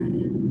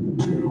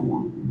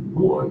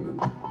one.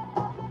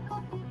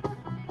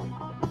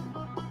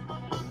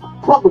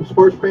 Welcome,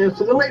 sports fans,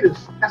 to the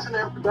latest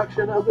S&M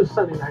production of the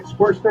Sunday Night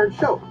Sports Nerd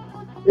Show.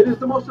 It is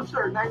the most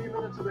absurd 90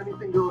 minutes of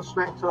anything goes,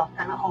 smack talk,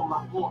 and a whole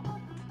lot more.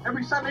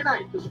 Every Sunday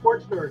night, the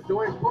Sports Nerd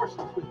joins forces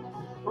with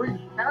three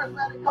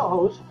charismatic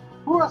co-hosts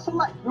who are a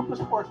select group of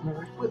sports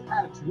nerds with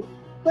attitude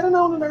that are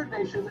known in Nerd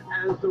Nation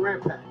as the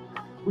Ram Pack.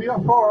 We are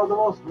four of the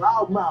most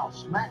loudmouth,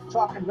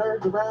 smack-talking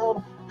nerds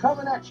around,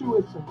 coming at you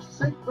with some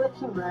sick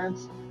rips and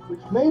rants,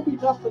 which may be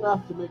just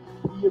enough to make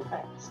you pee your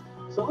pants.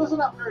 So listen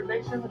up, Nerd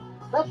Nation.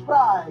 Let's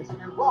rise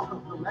and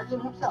welcome the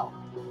legend himself.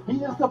 He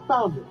is the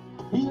founder,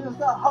 he is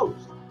the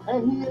host,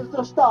 and he is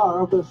the star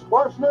of the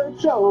Sports Nerd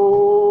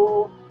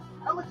Show.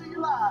 Coming to you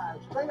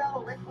live, straight out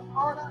of Lakeland,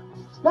 Florida,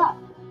 Scott,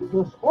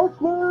 the Sports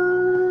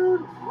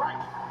Nerd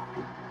Right.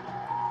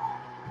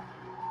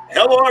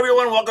 Hello,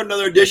 everyone. Welcome to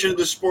another edition of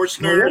the Sports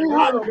Nerd.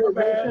 All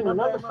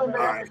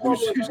right, who's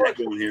that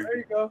going here? There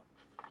you go.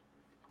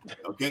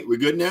 Okay, we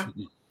good now?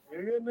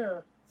 You're good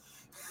now.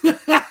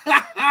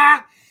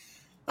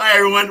 Hi,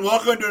 everyone.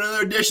 Welcome to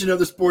another edition of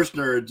the Sports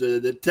Nerds,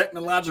 the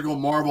technological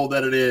marvel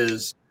that it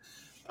is.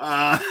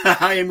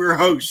 I am your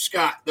host,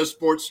 Scott, the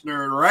Sports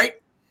Nerd, right?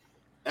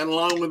 And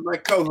along with my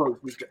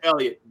co-host, Mr.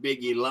 Elliot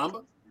Biggie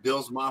Lamba,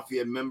 Bills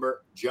Mafia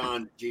member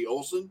John G.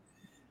 Olson,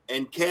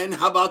 and Ken,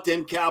 how about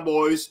them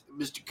Cowboys,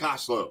 Mr.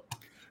 Coslow?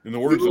 In the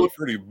words of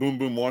Freddie Boom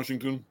Boom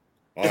Washington,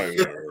 hi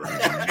there.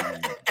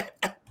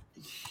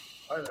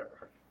 Hi there.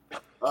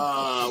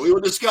 We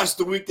will discuss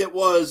the week that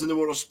was in the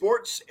world of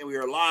sports, and we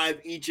are live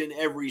each and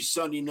every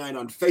Sunday night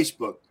on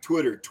Facebook,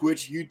 Twitter,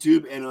 Twitch,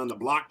 YouTube, and on the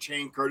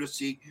blockchain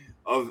courtesy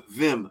of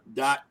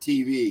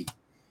Vim.tv.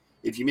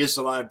 If you miss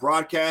a live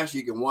broadcast,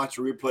 you can watch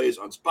the replays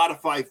on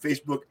Spotify,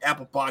 Facebook,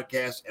 Apple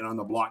Podcasts, and on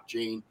the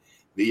blockchain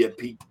via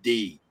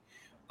PD.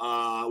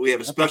 We have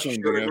a special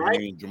show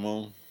tonight.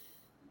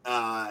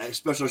 A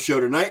special show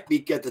tonight.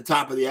 At the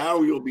top of the hour,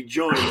 we will be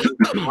joined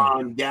by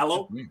Ron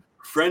Gallo,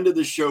 friend of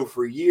the show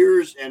for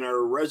years and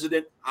our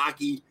resident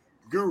hockey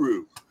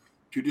guru,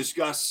 to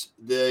discuss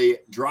the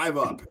drive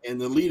up and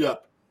the lead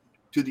up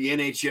to the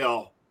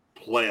NHL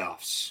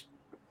playoffs.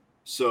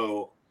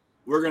 So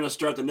we're going to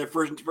start the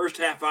first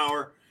half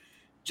hour.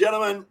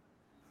 Gentlemen.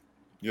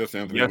 Yes,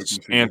 Anthony. Yes,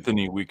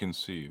 Anthony, we can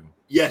see you.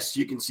 Yes,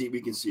 we can see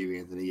you,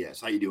 Anthony. Yes.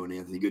 How you doing,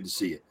 Anthony? Good to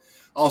see you.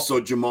 Also,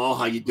 Jamal,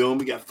 how you doing?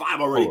 We got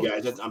 5 already,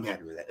 guys. I'm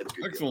happy with that. That's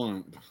good.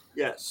 Excellent.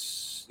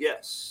 Yes.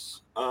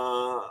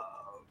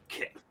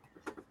 Okay.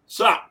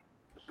 So,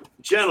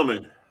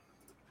 gentlemen,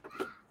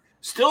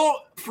 still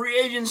free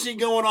agency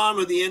going on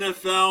with the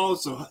NFL.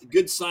 So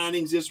good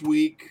signings this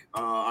week.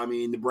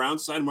 The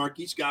Browns signed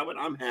Marquise Goodwin.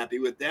 I'm happy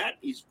with that.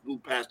 He's a little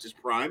past his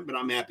prime, but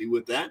I'm happy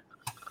with that.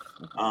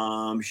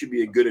 Should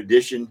be a good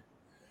addition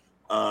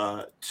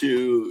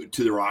to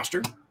the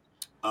roster.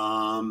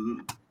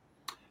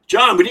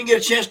 John, we didn't get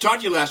a chance to talk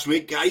to you last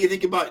week. How do you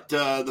think about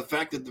the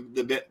fact that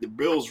the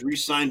Bills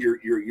re-signed your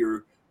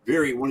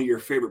one of your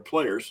favorite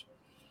players?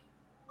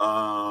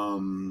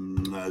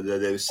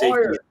 The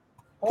safety.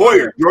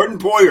 Poyer, Jordan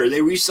Poyer. They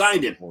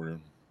re-signed him. Poyer.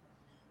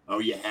 Oh,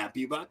 you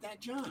happy about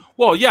that, John?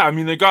 Well, yeah. I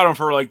mean, they got him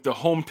for like the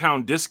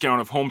hometown discount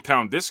of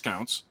hometown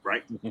discounts.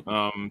 Right.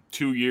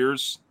 2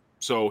 years.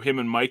 So him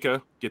and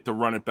Micah get to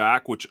run it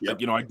back, which, I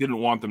didn't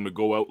want them to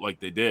go out like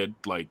they did,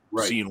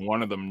 seeing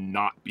one of them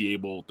not be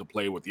able to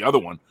play with the other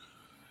one.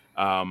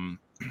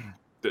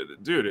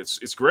 Dude,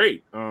 it's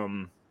great.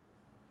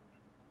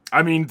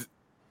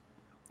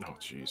 Oh,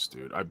 geez,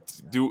 dude.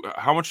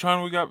 How much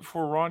time we got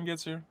before Ron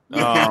gets here? No.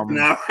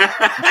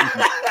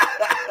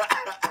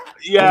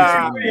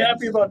 Yeah. You're pretty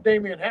happy about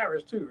Damian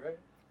Harris, too, right?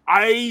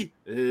 I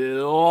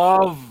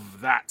love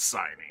that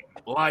signing.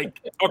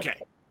 Okay.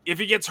 If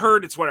he gets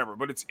hurt, it's whatever,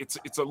 but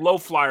it's a low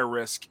flyer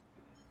risk.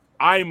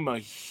 I'm a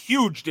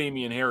huge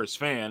Damian Harris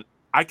fan.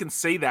 I can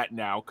say that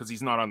now because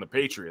he's not on the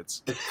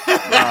Patriots.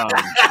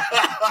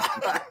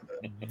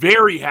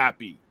 Very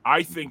happy.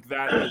 I think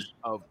that is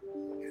a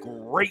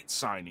great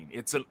signing.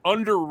 It's an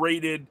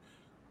underrated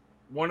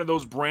one of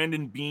those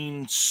Brandon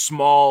Beane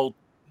small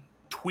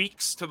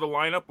tweaks to the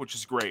lineup, which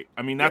is great.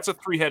 I mean, that's a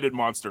 3-headed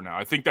monster now.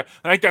 I think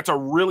that's a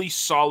really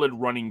solid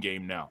running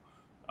game now.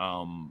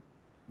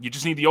 You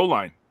just need the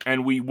O-line.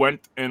 And we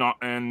went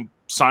and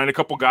signed a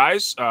couple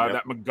guys.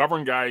 That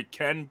McGovern guy,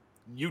 Ken,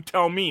 you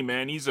tell me,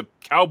 man. He's a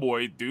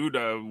Cowboy dude.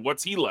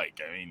 What's he like?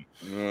 I mean,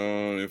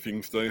 if he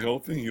can stay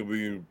healthy, he'll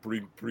be a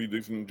pretty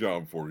decent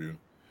job for you.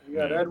 You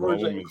got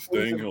Edwards and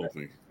staying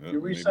healthy. You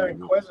re-signed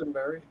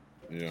Quessenberry.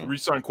 Yeah.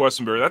 Re-signed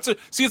Quessenberry.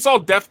 It's all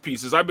depth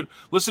pieces. I've been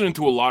listening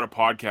to a lot of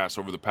podcasts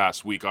over the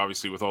past week,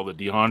 obviously with all the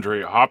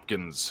DeAndre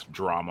Hopkins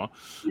drama.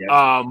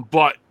 Yes.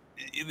 But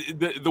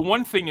the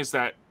one thing is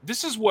that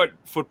this is what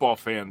football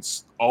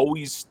fans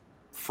always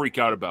freak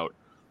out about.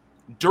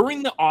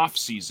 During the off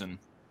season,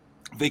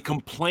 they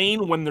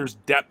complain when there's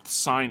depth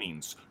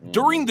signings.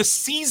 During the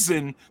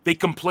season, they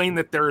complain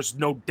that there's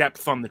no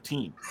depth on the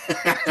team.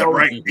 So,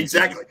 right,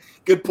 exactly.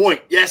 Good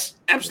point. Yes,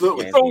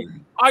 absolutely. So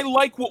I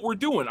like what we're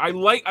doing. I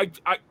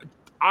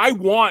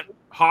want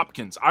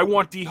Hopkins. I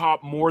want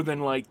D-Hop more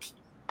than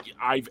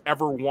I've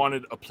ever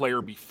wanted a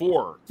player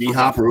before.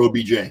 D-Hop or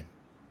OBJ?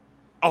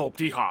 Oh,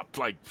 D-Hop,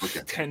 like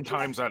Okay. 10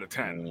 times out of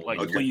 10. Like,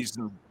 Okay. please,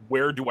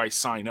 where do I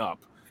sign up?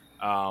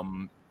 I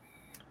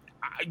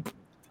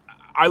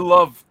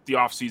love the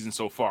offseason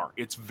so far.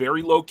 It's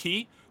very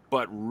low-key,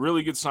 but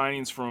really good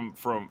signings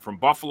from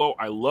Buffalo.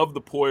 I love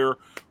the Poyer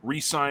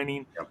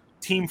re-signing. Yep.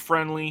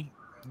 Team-friendly.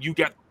 You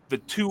get the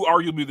two,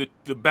 arguably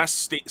the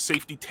best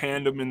safety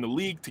tandem in the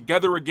league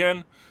together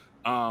again.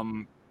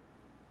 I'm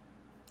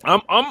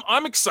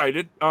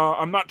excited.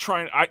 I'm not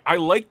trying. I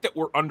like that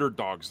we're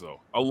underdogs, though.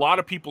 A lot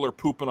of people are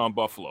pooping on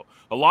Buffalo.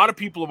 A lot of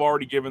people have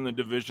already given the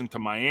division to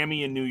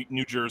Miami and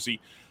New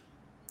Jersey.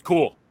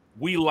 Cool.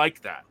 We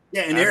like that.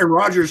 Yeah, and Aaron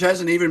Rodgers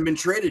hasn't even been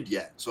traded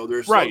yet, so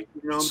there's right.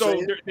 You know what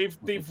I'm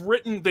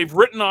saying? they've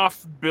written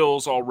off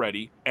Bills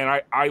already,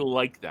 and I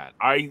like that.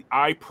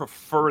 I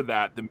prefer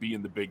that than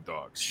being the big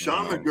dogs.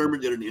 Sean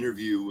McDermott did an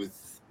interview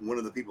with one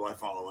of the people I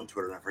follow on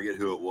Twitter, and I forget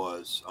who it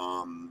was.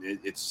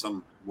 It's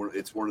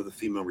one of the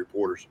female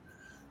reporters,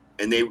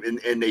 and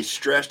they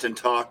stressed and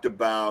talked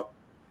about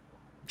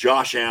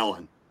Josh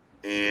Allen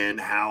and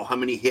how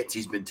many hits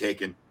he's been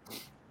taking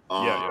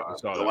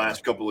the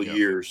last couple of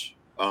years.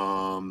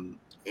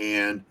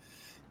 And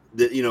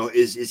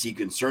is he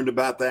concerned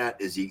about that?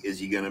 Is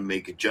he going to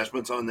make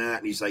adjustments on that?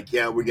 And he's like,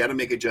 yeah, we got to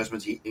make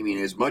adjustments.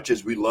 As much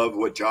as we love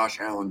what Josh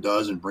Allen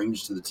does and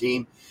brings to the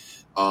team,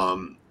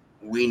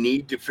 we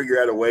need to figure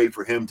out a way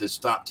for him to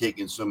stop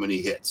taking so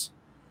many hits.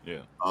 Yeah.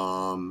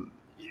 And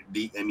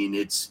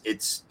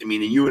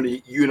you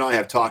and I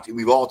have talked.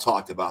 We've all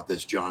talked about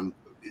this, John.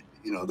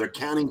 They're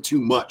counting too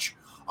much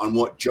on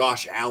what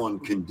Josh Allen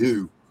can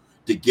do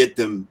to get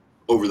them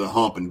over the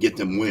hump and get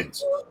them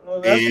wins.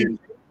 Well,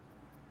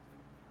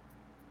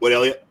 What,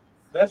 Elliot?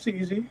 That's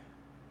easy.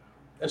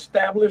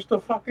 Establish the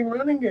fucking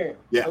running game.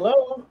 Yeah.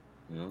 Hello?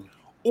 Yeah.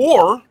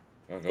 Or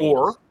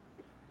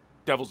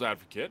devil's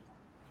advocate,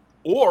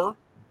 or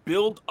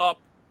build up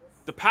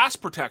the pass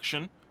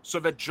protection so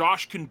that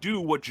Josh can do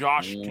what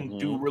Josh can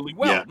do really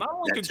well. Yeah, Not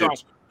only can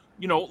Josh,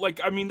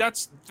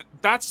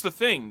 that's the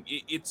thing.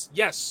 It's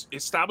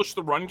establish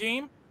the run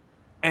game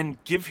and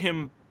give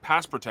him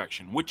pass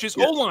protection, which is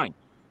O-line.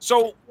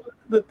 So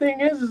the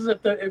thing is that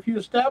if you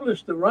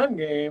establish the run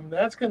game,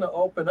 that's going to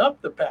open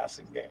up the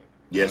passing game.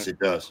 Yes, it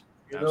does.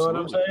 You know what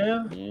I'm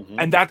saying? Mm-hmm.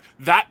 And that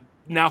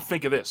now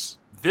think of this.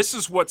 This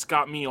is what's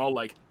got me all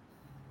like,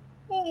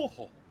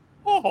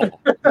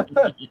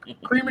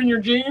 Cream in your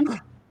jeans?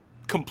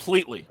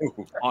 completely.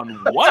 On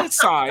one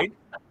side,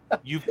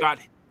 you've got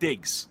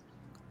Diggs.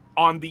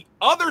 On the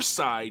other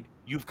side,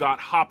 you've got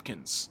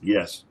Hopkins.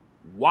 Yes.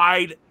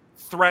 Wide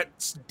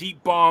threats,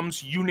 deep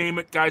bombs, you name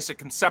it, guys that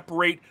can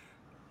separate.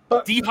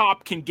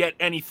 D-Hop can get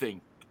anything.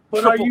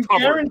 But Triple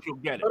cover, he'll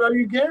get it. But are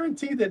you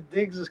guaranteed that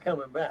Diggs is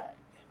coming back?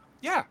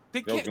 Yeah,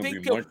 they That was can't. gonna They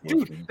be go, my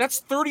dude. question.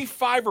 That's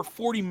 $35 or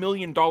 $40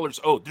 million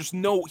owed. There's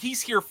no.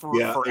 He's here for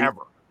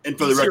forever. And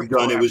for the record,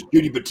 John, it was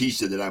Judy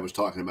Batista that I was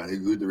talking about,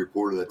 who the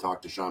reporter that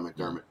talked to Sean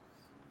McDermott.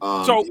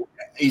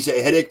 He's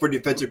a headache for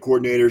defensive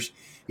coordinators.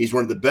 He's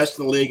one of the best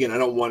in the league, and I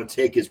don't want to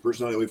take his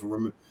personality away from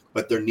him,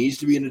 but there needs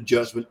to be an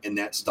adjustment in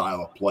that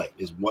style of play,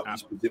 is what he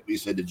specifically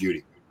said to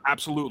Judy.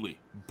 Absolutely,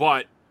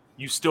 but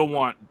you still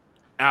want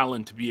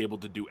Allen to be able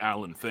to do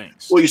Allen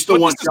things. Well, you still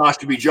want Josh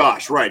to be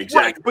Josh, right?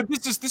 Exactly. Right, but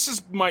this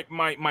is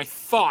my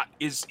thought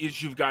is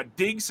you've got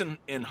Diggs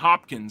and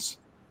Hopkins.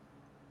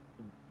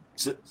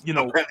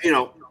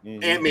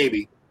 And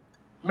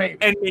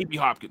maybe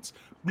Hopkins.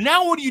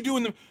 Now, what do you do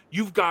in them?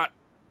 You've got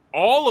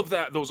all of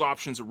those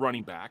options at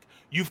running back.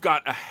 You've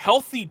got a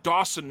healthy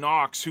Dawson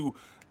Knox who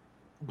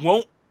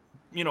won't.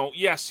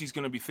 Yes, he's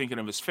going to be thinking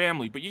of his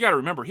family, but you got to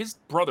remember his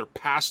brother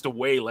passed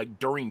away like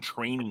during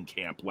training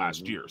camp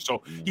last year.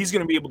 So he's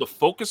going to be able to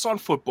focus on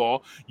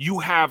football. You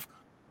have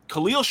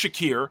Khalil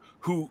Shakir,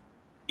 who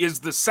is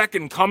the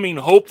second coming,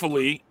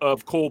 hopefully,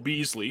 of Cole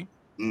Beasley.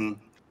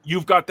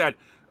 You've got that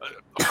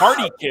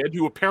Hardy kid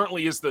who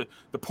apparently is the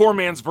poor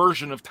man's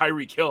version of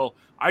Tyreek Hill.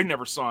 I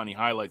never saw any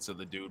highlights of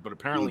the dude, but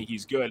apparently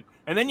he's good.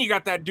 And then you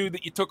got that dude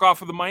that you took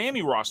off of the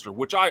Miami roster,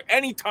 which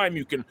anytime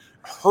you can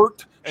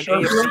hurt an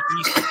AFC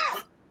East,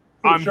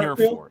 I'm here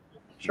for it.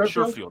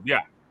 Sherfield,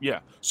 yeah.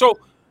 So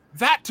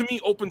that to me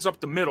opens up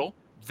the middle.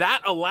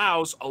 That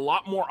allows a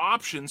lot more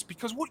options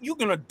because what you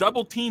gonna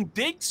double team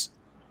Diggs?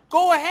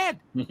 Go ahead.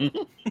 You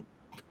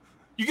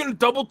gonna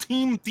double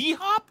team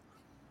D-Hop?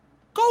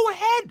 Go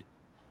ahead.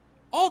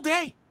 All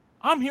day.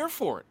 I'm here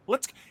for it.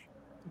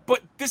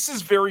 But this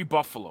is very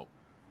Buffalo.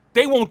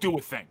 They won't do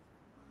a thing.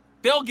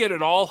 They'll get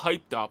it all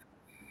hyped up.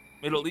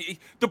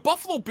 The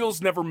Buffalo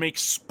Bills never make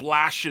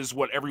splashes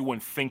what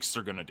everyone thinks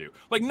they're going to do.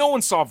 Like, no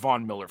one saw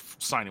Von Miller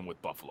signing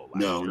with Buffalo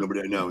last year.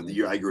 Nobody. No,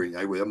 I agree.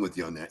 I'm with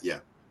you on that. Yeah.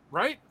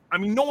 Right? I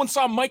mean, no one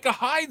saw Micah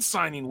Hyde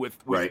signing with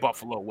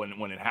Buffalo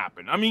when it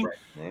happened. I mean,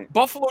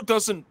 Buffalo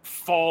doesn't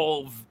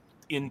fall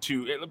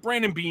into –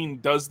 Brandon Beane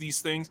does these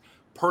things.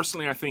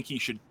 Personally, I think he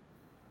should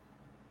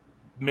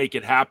make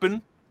it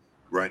happen.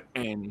 Right.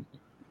 And,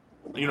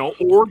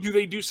 or do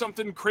they do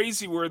something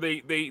crazy where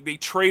they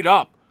trade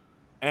up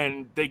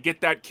and they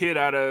get that kid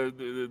out of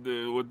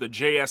the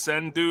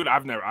JSN dude. I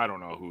don't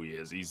know who he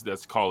is.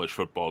 That's college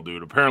football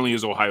dude. Apparently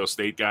he's Ohio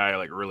State guy,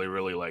 like really,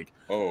 really like.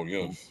 Oh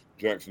yes,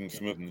 Jackson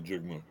Smith and the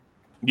Jigma.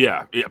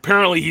 Yeah,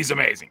 apparently he's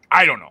amazing.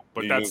 I don't know,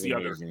 but that's the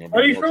other.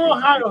 Well, he's from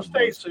Ohio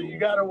State, so you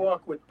got to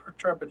walk with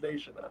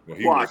trepidation on it.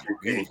 Well,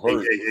 he was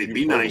hurt. Hey, He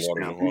be was hurt nice a lot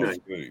in now. Be Ohio nice.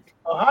 State.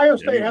 Ohio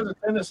State has a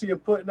tendency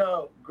of putting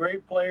out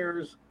great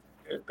players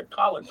at the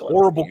college level.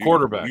 Horrible When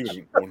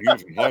quarterbacks. when he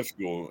was in high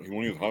school,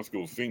 when he was a high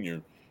school senior,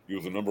 he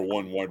was the number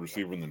 1 wide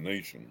receiver in the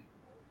nation.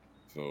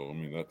 So I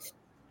mean, that's.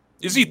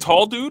 Is he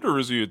tall, dude, or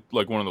is he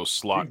like one of those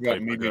slot He's got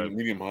type of guys?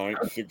 medium height,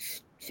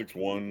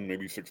 6'1",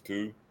 maybe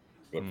 6'2",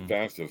 but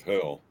fast as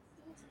hell.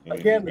 And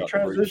Again, he's the got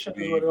great transition is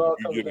speed. what it all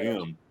You comes get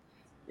down.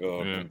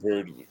 him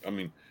compared to, I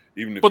mean,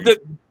 even if But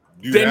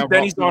you then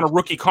have he's on a options,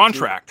 rookie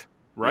contract,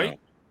 right? Yeah,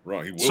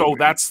 right. He will So be.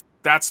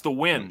 that's the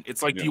win.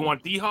 It's like, do you Yeah.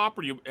 want D-Hop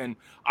or do you? And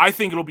I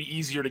think it'll be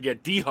easier to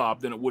get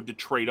D-Hop than it would to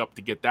trade up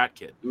to get that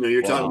kid. No,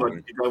 you're talking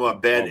Probably.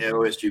 about bad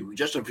Probably. OSU.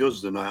 Justin Fields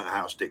is an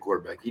Ohio State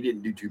quarterback. He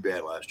didn't do too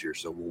bad last year,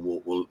 so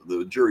we'll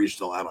the jury's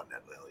still out on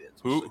that.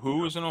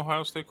 Who is an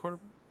Ohio State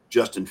quarterback?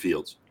 Justin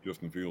Fields,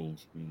 Justin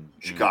Fields,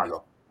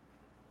 Chicago.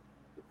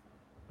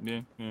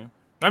 Yeah.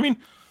 I mean,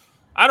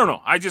 I don't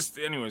know.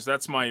 Anyways,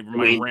 that's my I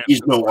mean, rant.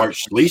 he's no Art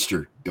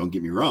Schleister. Don't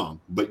get me wrong,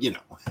 but you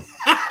know,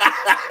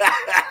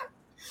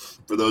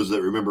 for those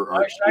that remember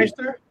Art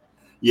Shyster?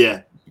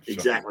 Yeah,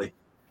 exactly.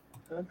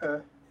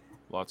 Okay.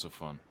 Lots of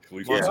fun.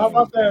 Yeah. How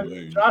about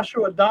that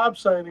Joshua Dobbs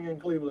signing in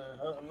Cleveland?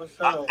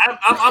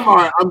 I'm all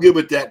right. I'm good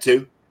with that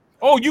too.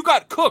 Oh, you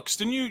got Cooks,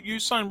 didn't you? You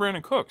signed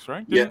Brandon Cooks,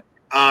 right? Yeah.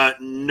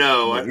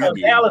 No.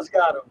 Dallas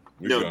got him.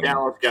 No,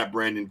 Dallas got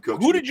Brandon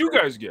Cooks. Who did you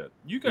guys get?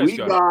 You guys We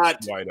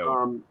got wide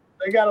out.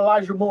 They got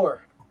Elijah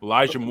Moore.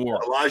 Elijah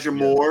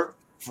Moore.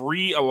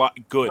 Free a lot.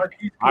 Good.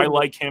 Marquise I Goodwin.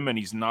 like him, and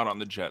he's not on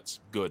the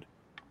Jets. Good.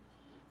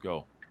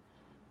 Go.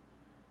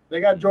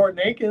 They got Jordan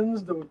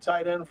Akins, the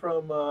tight end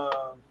from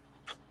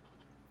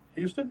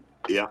Houston.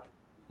 Yeah.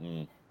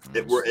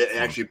 It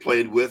actually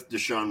played with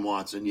Deshaun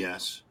Watson,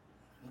 yes.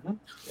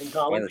 In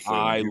college.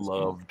 I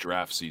love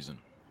draft season.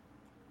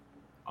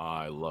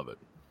 I love it.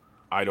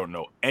 I don't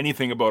know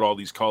anything about all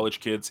these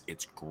college kids.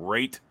 It's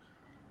great.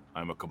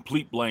 I'm a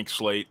complete blank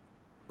slate,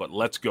 but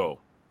let's go.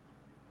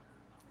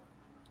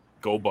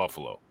 Go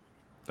Buffalo.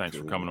 Thanks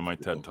for coming to my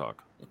TED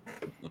Talk.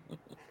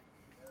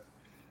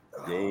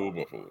 Go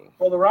Buffalo.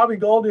 Well, the Robbie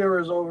Gould era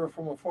is over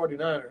from the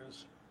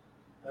 49ers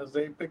as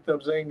they picked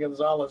up Zane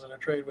Gonzalez in a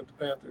trade with the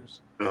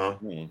Panthers.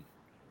 Who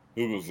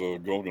was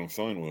Gold going to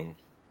sign with?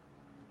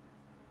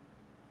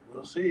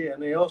 We'll see. And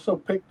they also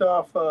picked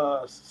off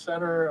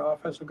center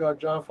offensive guard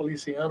John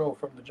Feliciano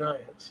from the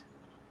Giants.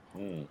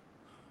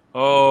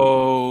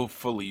 Oh,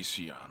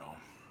 Feliciano.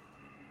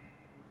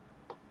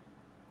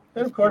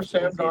 And, of course,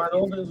 Sam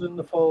Darnold is in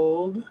the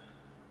fold,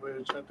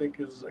 which I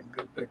think is a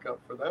good pickup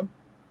for them,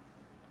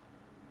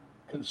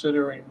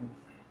 considering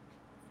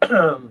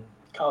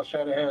Kyle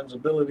Shanahan's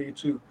ability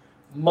to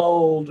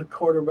mold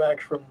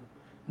quarterbacks from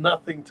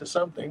nothing to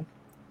something.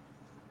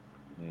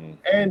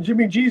 And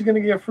Jimmy G's going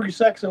to get free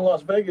sex in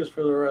Las Vegas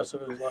for the rest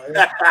of his life.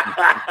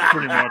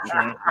 Pretty much,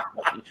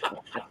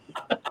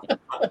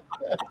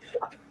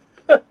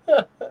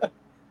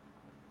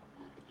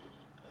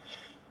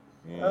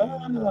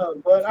 yeah.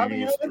 But I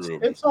mean,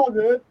 it's all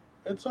good.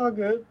 It's all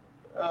good.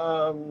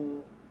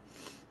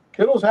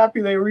 Kittle's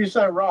happy they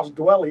re-signed Ross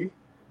Dwelly,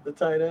 the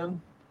tight end.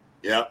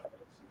 Yeah.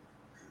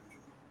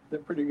 They're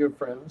pretty good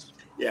friends.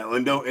 Yeah,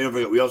 and don't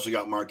forget, we also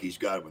got Marquise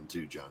Godwin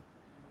too, John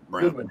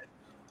Brown. Goodwin.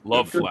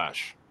 Love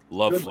Flash.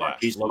 Love Flash.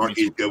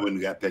 Marquise Goodwin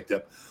got picked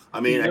up. I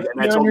mean, I Be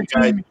on told your you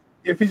guys, team.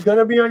 If he's going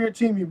to be on your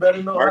team, you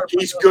better know.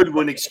 Marquise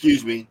Goodwin,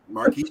 excuse me.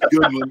 Marquise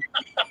Goodwin.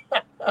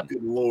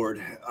 Good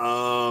Lord.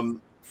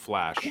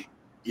 Flash.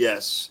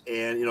 Yes.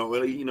 And,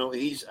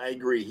 I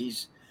agree.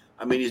 He's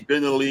been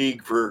in the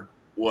league for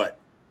what?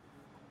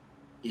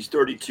 He's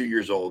 32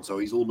 years old, so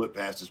he's a little bit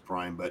past his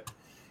prime, but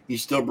he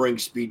still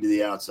brings speed to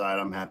the outside.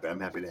 I'm happy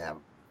to have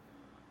him.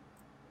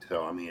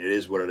 So, I mean, it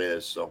is what it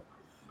is. So,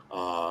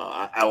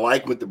 I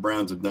like what the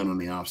Browns have done in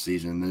the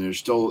offseason, and they're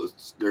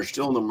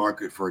still in the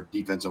market for a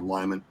defensive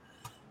lineman.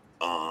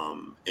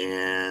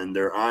 And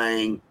they're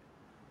eyeing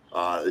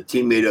the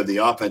teammate of the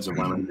offensive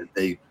lineman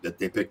that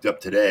they picked up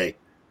today.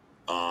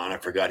 And I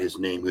forgot his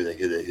name, who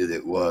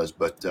that was,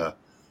 but they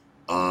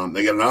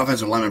got an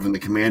offensive lineman from the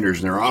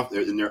Commanders, and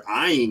they're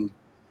eyeing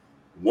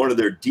one of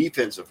their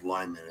defensive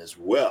linemen as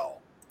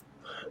well.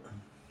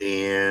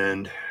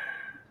 And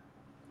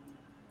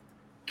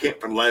can't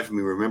for the life of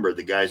me remember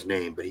the guy's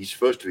name, but he's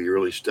supposed to be a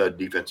really stud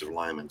defensive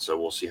lineman. So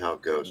we'll see how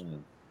it goes.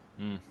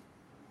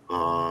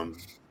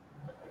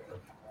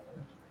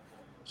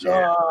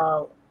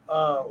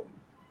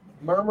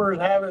 Murmurs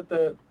have it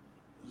that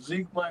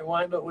Zeke might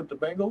wind up with the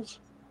Bengals.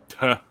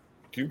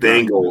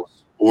 Bengals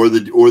or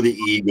the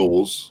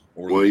Eagles.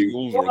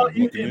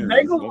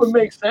 Bengals would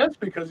make sense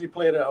because he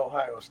played at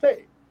Ohio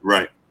State.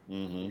 Right.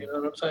 You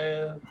know what I'm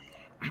saying?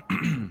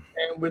 And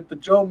with the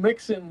Joe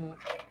Mixon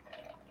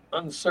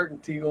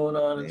uncertainty going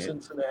on in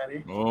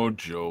Cincinnati. Oh,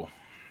 Joe.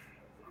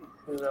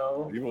 You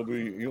know,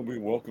 He'll be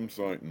welcome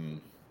sight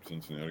in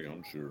Cincinnati,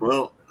 I'm sure.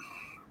 Well,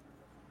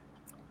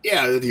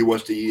 yeah, if he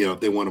wants to, if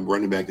they want a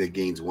running back that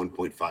gains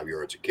 1.5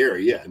 yards a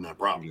carry, yeah, not a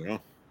problem. Yeah.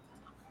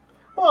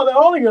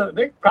 well,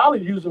 they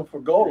probably use him for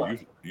goal We're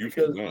line. used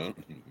because to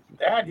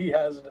that he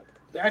has.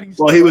 That he's.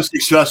 Well, he was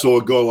successful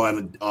with goal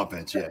line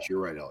offense. Yes, you're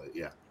right, Elliot.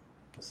 Yeah.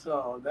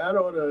 So that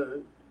ought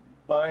to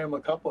buy him a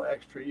couple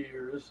extra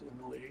years in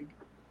the league.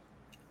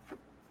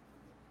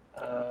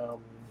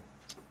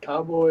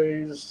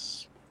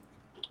 Cowboys.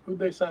 Who'd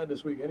they sign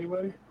this week?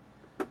 Anybody?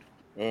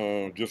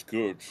 that. Just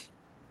Cooks.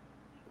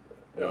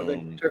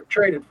 They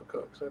traded for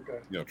Cooks. Okay.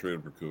 Yeah,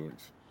 traded for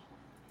Cooks.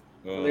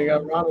 And they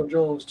got Ronald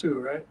Jones too,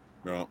 right?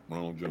 Yeah,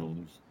 Ronald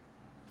Jones.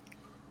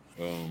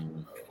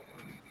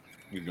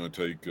 He's going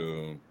to take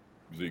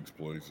Zeke's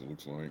place, it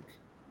looks like.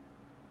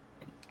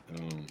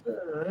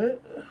 All right.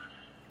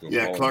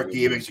 Yeah, Clark,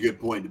 he makes a good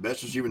point. The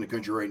best receiver in the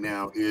country right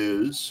now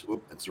is,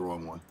 that's the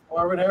wrong one.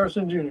 Marvin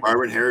Harrison Jr.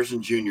 Marvin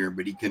Harrison Jr.,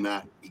 but he's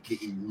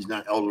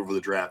not eligible for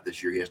the draft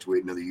this year. He has to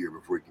wait another year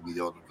before he can be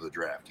eligible for the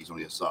draft. He's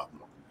only a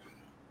sophomore.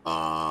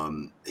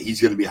 He's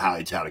going to be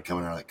highly touted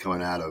coming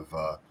out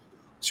of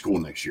school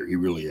next year. He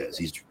really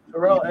is.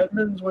 Terrell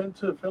Edmonds went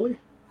to Philly.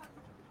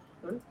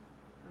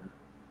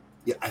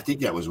 Yeah, I think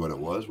that was what it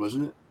was,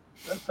 wasn't it?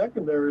 That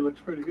secondary looks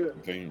pretty good.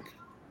 I think.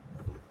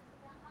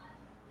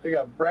 They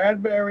got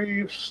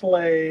Bradbury,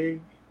 Slay,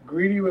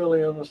 Greedy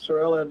Williams,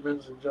 Terrell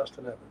Edmonds, and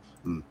Justin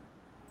Evans.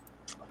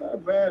 Not a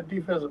bad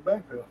defensive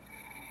backfield.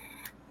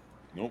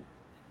 Nope.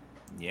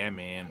 Yeah,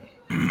 man.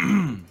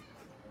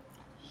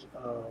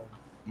 So,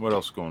 What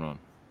else going on?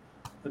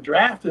 the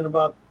draft in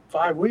about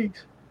 5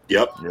 weeks.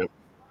 Yep.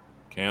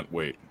 Can't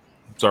wait.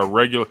 It's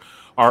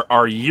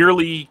our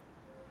yearly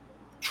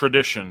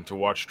tradition to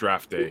watch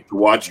draft day. To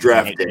watch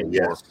draft day,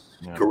 1904. yes.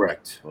 Yeah.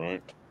 Correct.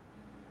 Right.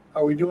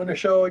 Are we doing a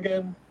show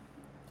again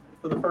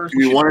for the first?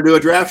 Do you want to do a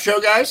draft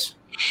show, guys?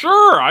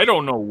 Sure. I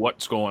don't know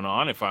what's going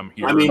on if I'm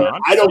here. I mean, or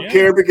not. I don't Yeah.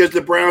 care because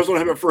the Browns don't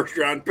have a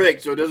first-round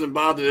pick, so it doesn't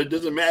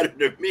matter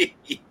to me.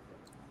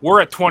 We're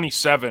at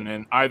 27,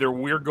 and either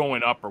we're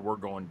going up or we're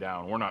going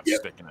down. We're not Yep.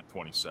 sticking at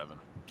 27,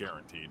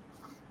 guaranteed.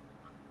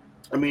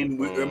 I mean,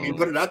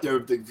 put it out there.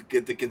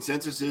 If the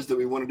consensus is that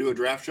we want to do a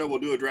draft show, we'll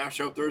do a draft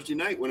show Thursday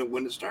night when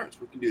it starts.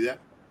 We can do that.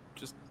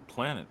 Just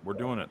plan it. We're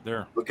doing it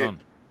there. Okay.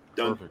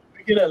 Done. Perfect.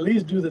 We could at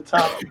least do the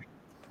top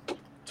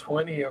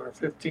 20 or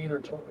 15 or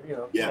 20.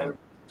 Yeah. 10,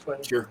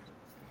 20. Sure.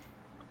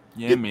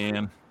 Yeah,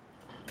 man.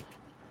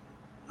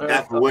 All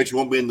Half right. of which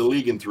won't be in the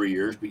league in 3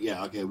 years, but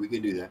yeah, okay, we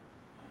can do that.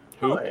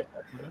 Who? Oh, yeah.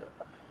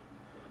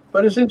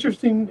 But it's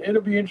interesting.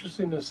 It'll be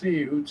interesting to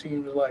see who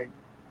teams like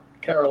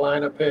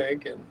Carolina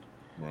pick and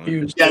Right.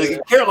 Houston. Yeah,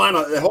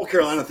 the whole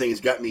Carolina thing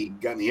has got me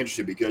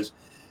interested because,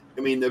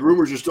 I mean, the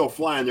rumors are still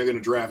flying. They're going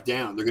to draft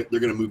down. They're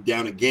going to move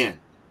down again.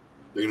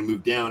 They're going to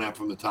move down out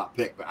from the top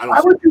pick. But I don't.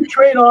 Why would you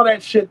trade all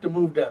that shit to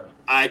move down?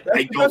 I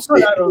don't That's see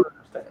what it. I don't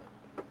understand.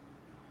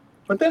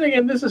 But then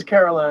again, this is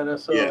Carolina,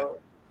 so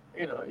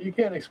Yeah. you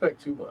can't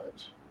expect too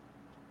much.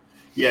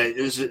 Yeah,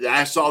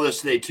 I saw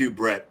this today too,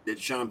 Brett. That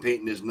Sean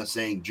Payton is not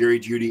saying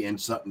Jerry Jeudy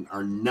and Sutton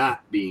are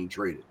not being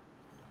traded.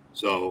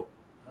 So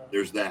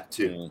there's that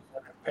too. Yeah.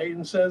 If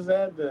Peyton says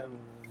that, then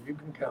you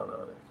can count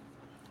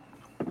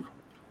on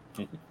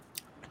it.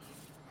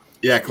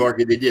 Yeah, Clark,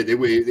 they did. They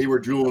were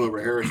drooling over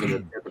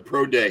Harrison at the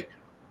pro day,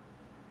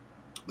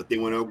 but they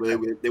went over.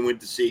 They went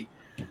to see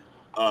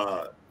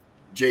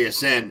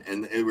JSN,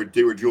 and they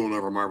were drooling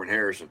over Marvin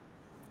Harrison.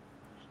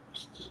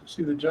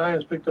 See, the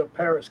Giants picked up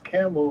Paris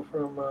Campbell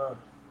from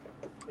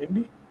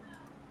Indy.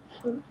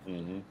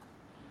 Mm-hmm.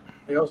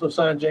 They also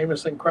signed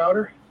Jamison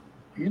Crowder.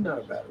 He's not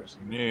a bad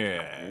receiver.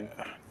 Yeah.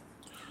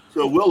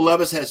 So Will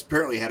Levis has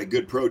apparently had a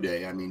good pro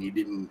day. I mean, he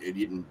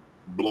didn't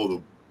blow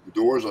the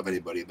doors off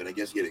anybody, but I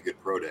guess he had a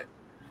good pro day.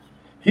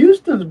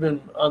 Houston's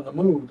been on the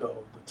move,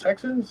 though. The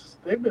Texans,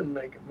 they've been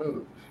making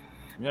moves.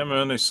 Yeah,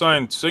 man. They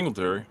signed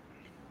Singletary.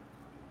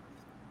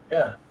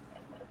 Yeah.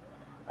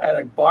 At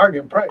a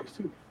bargain price,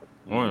 too.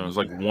 Oh, it was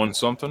like 1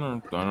 something,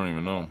 or I don't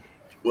even know.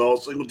 Well,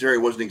 Singletary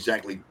wasn't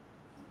exactly,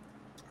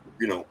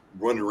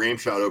 running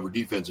ramshot over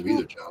defensive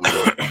either,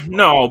 John.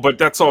 No, but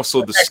that's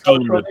also the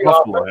scheme that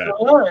Buffalo had.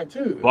 Line,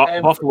 too.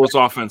 And- Buffalo's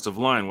offensive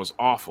line was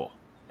awful.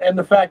 And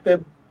the fact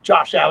that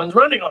Josh Allen's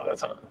running all the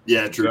time.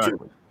 Yeah, true.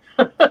 Exactly.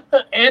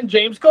 And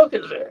James Cook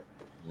is there.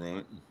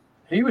 Right.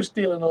 He was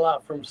stealing a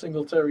lot from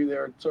Singletary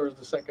there towards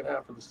the second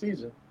half of the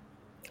season.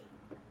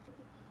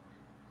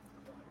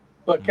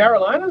 But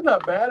Carolina's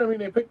not bad. I mean,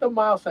 they picked up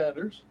Miles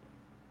Sanders.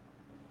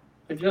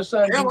 They just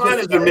signed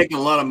Carolina's DJ been Chark. making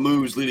a lot of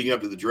moves leading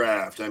up to the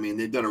draft. I mean,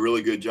 they've done a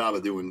really good job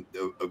of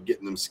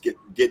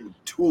getting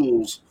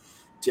tools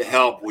to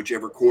help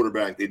whichever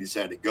quarterback they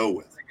decide to go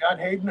with. They got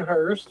Hayden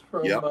Hurst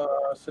from Yep.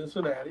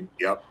 Cincinnati.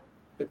 Yep.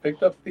 They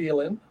picked up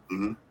Thielen.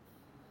 Mhm.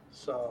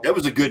 So That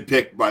was a good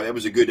pick. That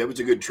was a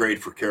good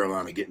trade for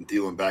Carolina, getting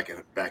Thielen back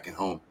at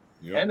home.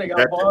 Yep. and they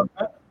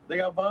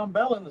got Von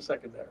Bell in the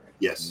secondary.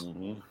 Yes.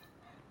 Mm-hmm.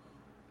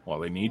 Well,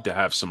 they need to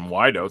have some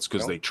wideouts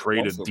because they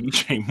traded Also-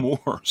 DJ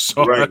Moore.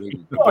 So Right.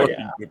 Oh,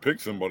 yeah. They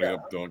picked somebody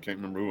up, though. I can't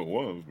remember who it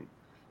was, but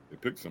they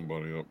picked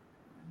somebody up.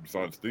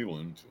 besides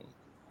Thielen. So.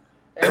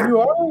 And New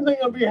Orleans ain't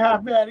gonna be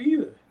half bad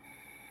either.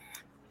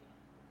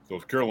 So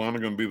is Carolina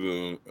going to be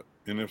the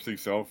NFC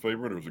South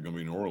favorite, or is it going to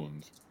be New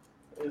Orleans?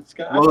 It's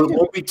got. Well, it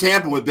won't be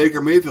Tampa with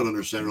Baker Mayfield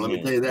under center. Let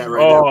me tell you that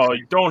right Oh,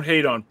 don't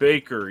hate on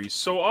Baker. He's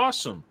so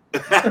awesome.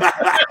 now.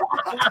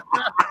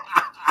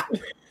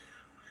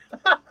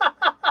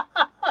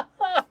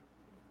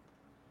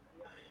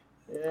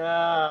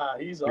 Yeah,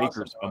 he's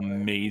Baker's awesome.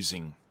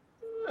 amazing.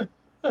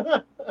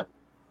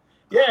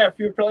 Yeah, if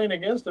you're playing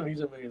against him,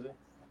 he's amazing.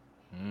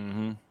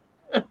 Mm-hmm.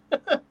 That's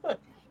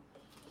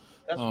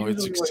Oh,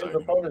 it's usually what his exciting.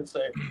 opponents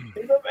say.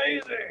 He's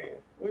amazing.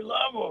 We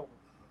love him.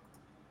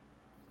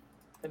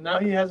 And now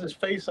he has his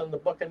face on the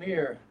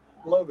Buccaneer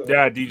logo.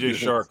 Yeah, DJ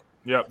Shark.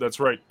 Yep, that's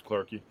right,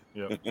 Clarky.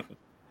 Yep.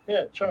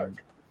 Yeah,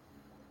 Shark.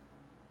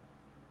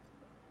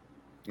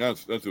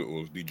 That's who it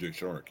was, DJ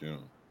Shark. Yeah.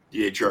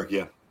 Yeah, Shark,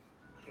 yeah.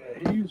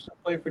 Yeah, he used to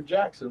play for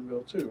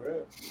Jacksonville too,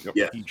 right? Yep.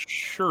 Yeah. He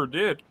sure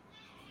did.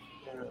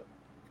 Yeah.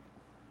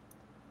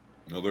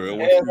 Another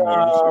LSU And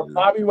wide receiver.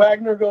 Bobby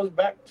Wagner goes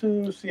back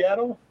to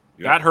Seattle.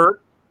 Yep. That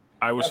hurt.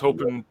 I was After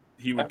hoping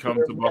he would after come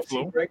their to messy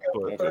Buffalo. breakup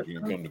but- the I thought first he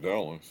would time. come to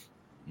Dallas.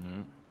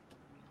 Mhm.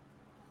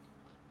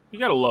 You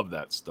gotta love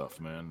that stuff,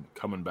 man.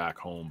 Coming back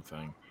home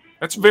thing.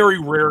 That's very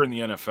rare in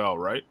the NFL,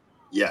 right?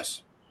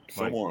 Yes.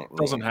 Like, Somewhat. right.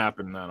 doesn't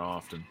happen that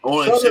often.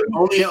 Only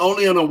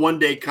on a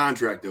 1-day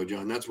contract though,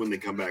 John. That's when they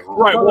come back home.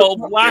 Right. Well,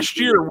 They last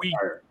year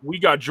retire. we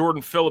got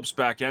Jordan Phillips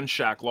back and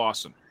Shaq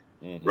Lawson.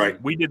 Mhm. Right.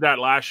 We did that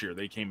last year.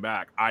 They came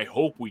back. I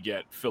hope we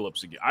get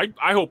Phillips again.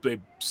 I hope they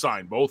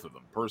sign both of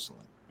them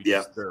personally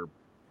because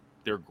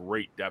they're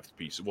great depth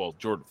pieces. Well,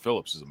 Jordan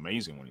Phillips is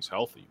amazing when he's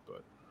healthy,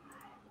 but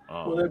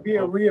Will there be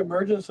a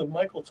reemergence of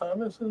Michael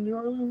Thomas in New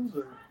Orleans?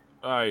 Or?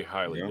 I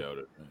highly Yeah. doubt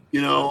it. Man.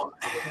 You know,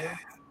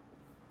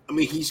 I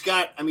mean, he's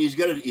got a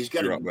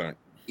You're out back.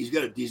 he's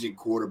got a decent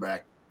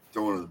quarterback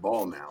throwing the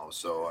ball now.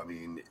 So I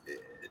mean,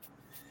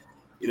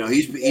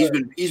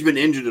 he's been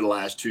injured in the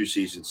last 2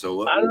 seasons.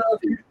 So I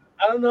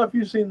don't know if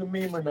you've seen the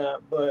meme or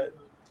not, but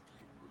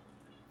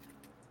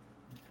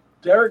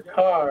Derek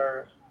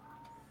Carr.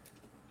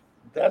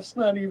 That's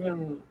not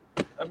even.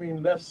 I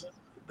mean, that's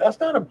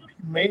not a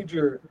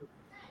major.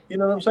 You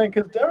know what I'm saying?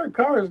 Because Derek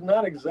Carr is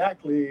not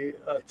exactly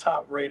a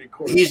top-rated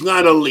quarterback. he's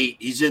not elite.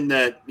 He's on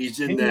the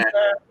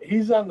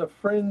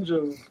fringe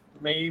of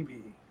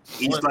maybe.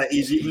 He's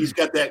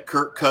got that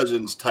Kirk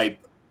Cousins type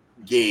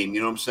game.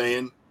 You know what I'm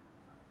saying?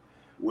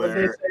 What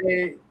Where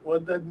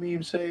what that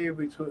meme say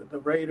between the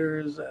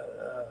Raiders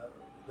that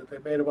they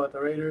made about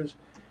the Raiders?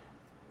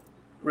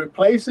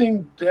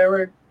 Replacing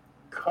Derek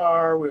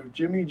Carr with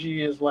Jimmy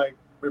G is like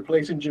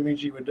replacing Jimmy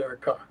G with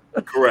Derek Carr.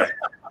 correct.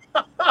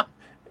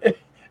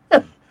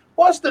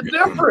 What's the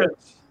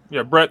difference?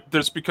 Yeah, Brett.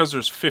 Because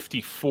there's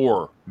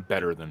 54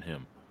 better than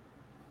him.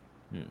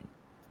 Yeah.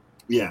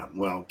 Yeah.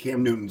 Well,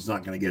 Cam Newton's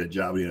not going to get a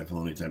job in the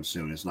NFL anytime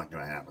soon. It's not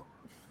going to happen.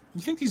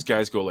 You think these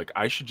guys go like,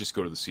 I should just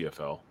go to the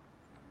CFL,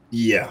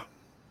 Yeah.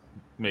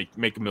 make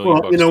 $1 million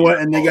Well, bucks you know a what? year?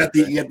 And you got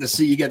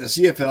the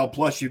CFL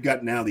plus you've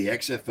got now the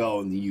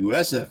XFL and the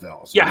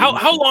USFL. So Yeah,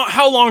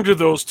 how long do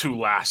those two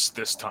last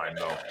this time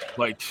though?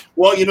 Like,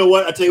 Well, you know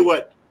what? I tell you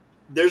what.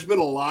 There's been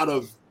a lot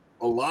of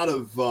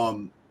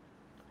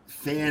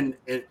fan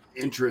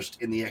interest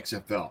in the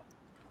XFL.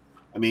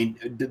 I mean,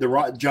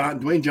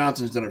 Dwayne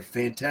Johnson's done a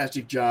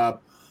fantastic job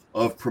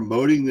of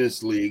promoting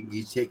this league.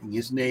 He's taking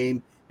his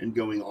name and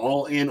going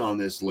all in on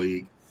this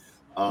league,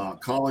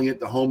 calling it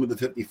the home of the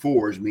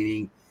 54s,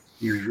 meaning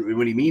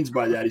what he means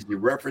by that is he's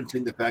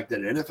referencing the fact that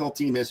an NFL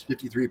team has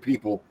 53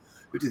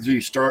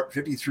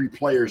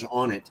 players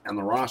on it on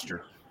the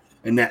roster,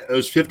 and that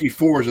those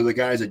 54s are the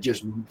guys that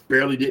just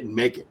barely didn't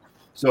make it.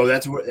 So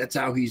that's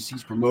how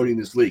he's promoting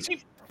this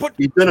league. but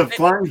He's done a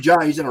fine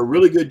job. He's done a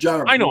really good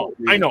job. I know,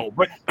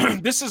 but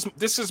this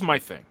is my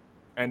thing,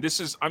 and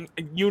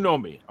you know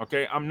me,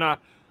 okay? I'm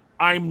not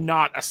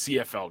a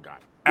CFL guy.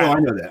 Well, I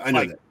know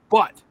that.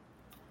 But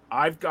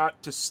I've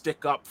got to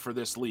stick up for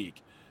this league.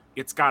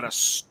 It's got a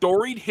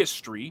storied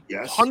history,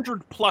 Yes.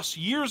 100+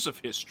 years of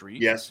history.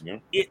 Yes.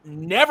 It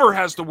never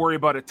has to worry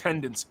about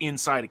attendance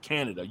inside of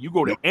Canada. You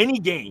go to any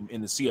game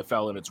in the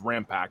CFL and it's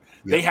rampacked.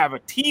 They Yep. have a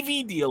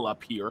TV deal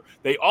up here.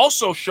 They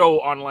also show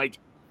on like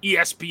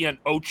ESPN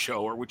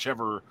Ocho or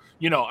whichever,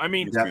 I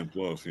mean, ESPN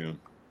Plus, yeah.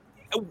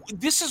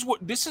 this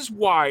is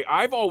why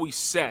I've always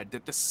said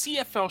that the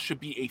CFL should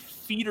be a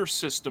feeder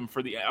system for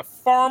a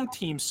farm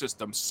team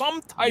system,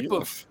 some type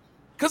of,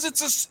 because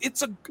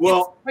it's a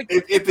Well,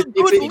 it's a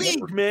good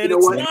league, man. You know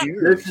It's what?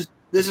 not.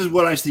 This is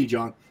what I see,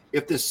 John.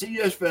 If the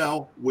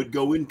CFL would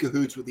go in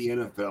cahoots with the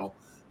NFL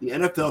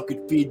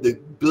could feed the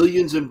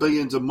billions and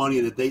billions of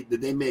money that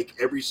they make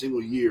every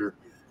single year,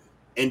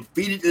 and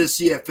feed it to the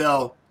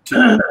CFL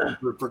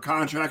for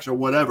contracts or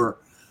whatever,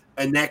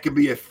 and that could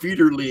be a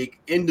feeder league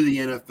into the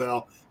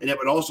NFL, and that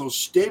would also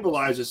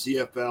stabilize the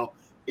CFL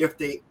if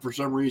they, for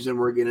some reason,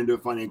 were getting into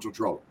financial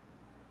trouble.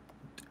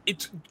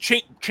 It's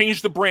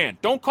change the brand.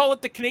 Don't call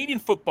it the Canadian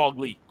Football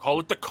League. Call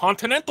it the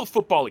Continental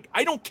Football League.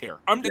 I don't care.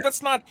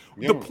 That's not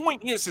the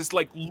point. Is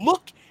like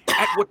look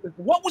at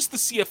what was the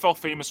CFL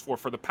famous for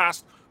the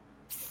past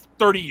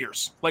 30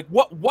 years. Like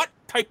what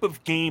type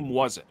of game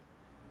was it?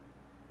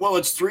 Well,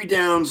 it's 3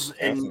 downs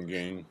Passing and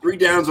game. 3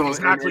 downs on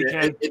Exactly,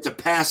 Ken. it's a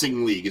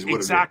passing league, is what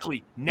Exactly. it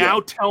is.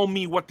 Now tell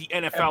me what the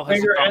NFL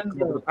has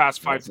done over the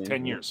past 5 to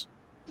 10 years.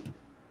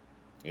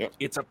 Yep.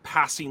 It's a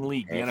passing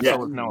league. The Yeah.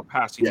 NFL is now a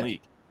passing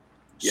league.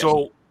 Yes.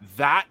 So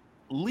that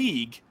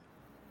league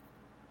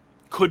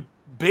could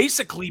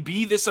basically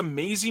be this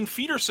amazing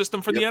feeder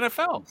system for the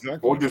NFL.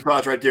 Exactly. Hold your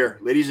thoughts right there.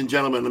 Ladies and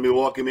gentlemen, let me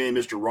welcome in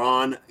Mr.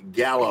 Ron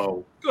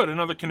Gallo. Good,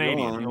 another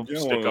Canadian. Ron He'll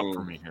stick up Gallo.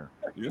 for me here.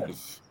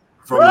 Yes.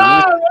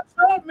 What's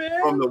up,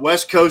 man? From the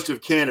west coast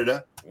of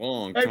Canada.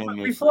 Long Hey, time but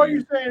no before see.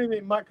 you say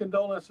anything, my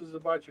condolences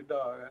about your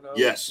dog. I know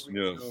Yes.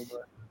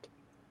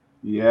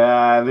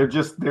 Yeah,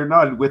 they're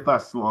not with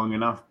us long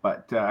enough,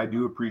 but I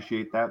do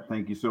appreciate that.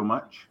 Thank you so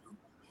much.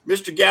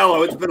 Mr.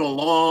 Gallo, it's been a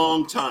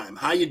long time.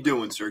 How you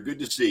doing, sir? Good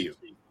to see you.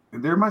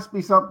 There must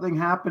be something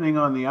happening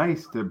on the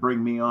ice to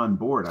bring me on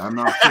board. I'm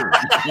not sure.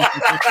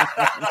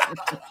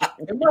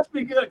 It must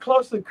be getting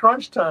close to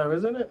crunch time,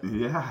 isn't it?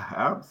 Yeah,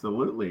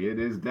 absolutely. It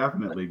is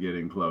definitely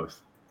getting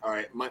close. All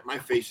right, my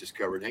face is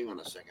covered. Hang on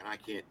a second. I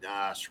can't.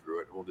 Screw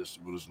it. We'll just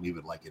leave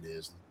it like it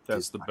is.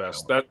 That's the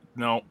best. Do it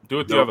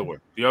the No. other way.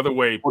 The other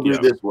way. We'll do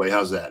it this way.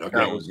 How's that? Okay.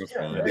 That was That's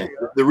Yeah, fine. there you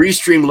go. The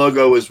Restream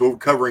logo is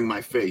covering my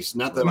face.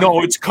 Not that.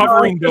 No, it's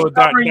covering No, it's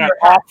that covering that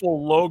your hat.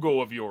 awful logo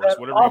of yours, That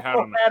whatever you had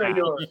awful on the hat of hat.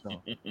 yours. So,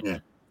 Yeah.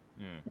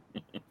 yeah.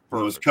 It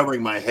was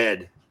covering my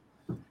head.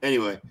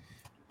 Anyway,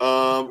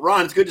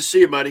 Ron, it's good to see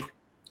you, buddy.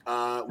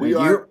 We Thank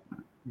are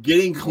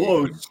getting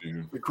close See.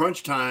 to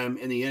crunch time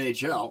in the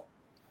NHL.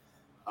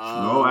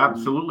 Oh,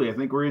 absolutely. I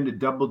think we're into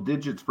double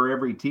digits for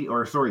every team,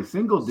 or sorry,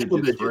 single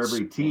digits for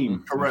every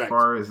team Correct. as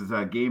far as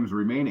games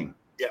remaining.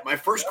 Yeah, my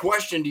first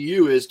question to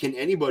you is: can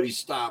anybody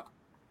stop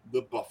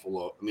the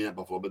Buffalo? I mean, not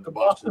Buffalo, but the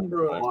Boston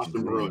Bruins.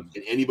 Boston Bruins.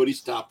 Can anybody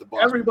stop the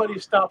Boston? Everybody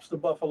stops the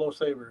Buffalo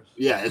Sabres.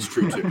 Yeah, it's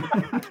true too.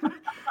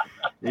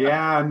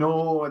 Yeah,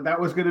 no, that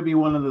was going to be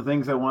one of the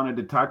things I wanted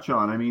to touch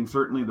on. I mean,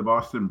 certainly the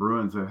Boston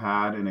Bruins have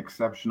had an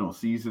exceptional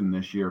season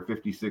this year,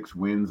 56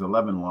 wins,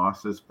 11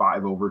 losses,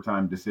 5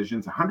 overtime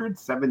decisions,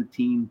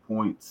 117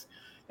 points,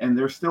 and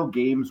there's still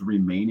games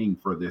remaining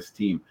for this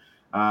team.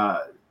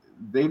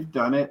 They've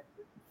done it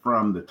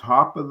from the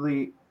top of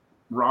the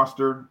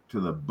roster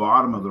to the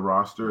bottom of the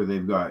roster.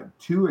 They've got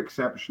 2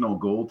 exceptional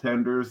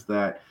goaltenders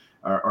that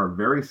are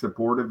very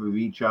supportive of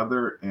each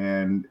other,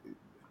 and,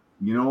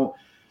 you know,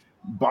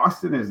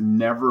 Boston has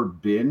never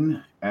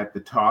been at the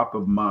top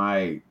of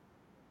my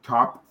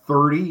top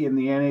 30 in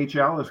the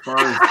NHL as far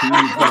as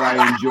teams that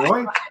I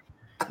enjoy.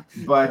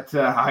 But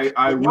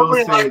I will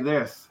say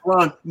this.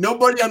 Ron,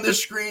 nobody on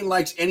this screen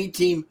likes any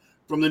team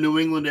from the New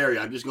England area.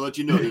 I'm just going to let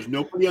you know. There's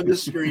nobody on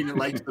this screen that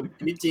likes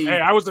any team. Hey,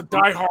 I was a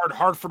diehard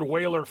Hartford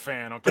Whaler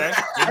fan, okay?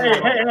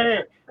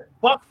 Hey.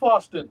 Buck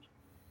Foston.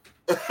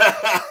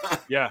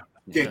 Yeah.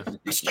 Okay,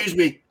 excuse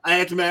me. I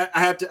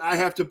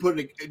have to put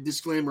a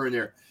disclaimer in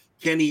there.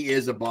 Kenny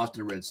is a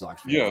Boston Red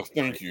Sox fan. Yes,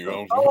 thank you. I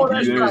was Oh,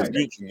 that's right.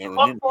 mention that,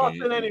 Buck remember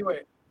Foston that.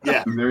 anyway.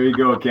 Yeah, There you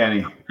go,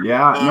 Kenny.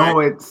 Yeah,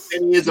 no, it's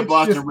Kenny is a it's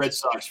Boston just- Red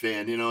Sox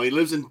fan. You know, he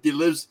lives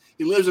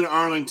in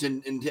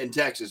Arlington in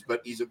Texas,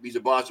 but he's a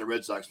Boston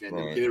Red Sox fan.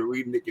 Right.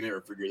 We can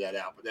never figure that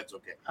out, but that's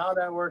okay. How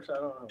that works, I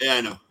don't know. Yeah,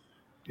 I know.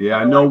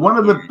 Yeah, no, one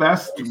of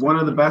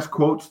the best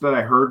quotes that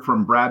I heard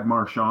from Brad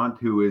Marchand,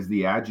 who is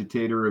the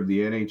agitator of the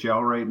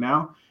NHL right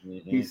now.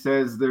 Mhm. He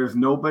says there's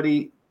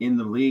nobody in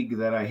the league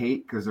that I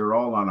hate because they're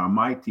all on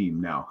my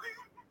team now.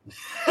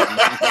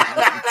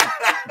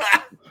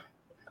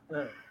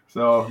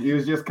 So he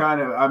was just kind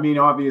of, I mean,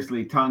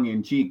 obviously tongue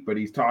in cheek, but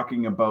he's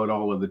talking about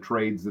all of the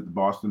trades that the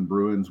Boston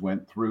Bruins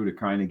went through to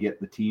kind of get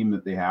the team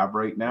that they have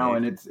right now.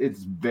 And it's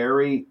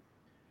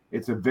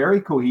a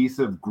very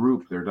cohesive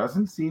group. There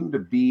doesn't seem to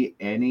be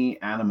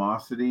any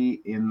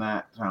animosity in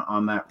that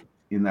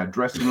in that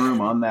dressing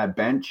room, on that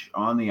bench,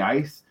 on the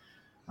ice.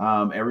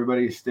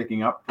 Everybody's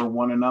sticking up for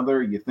one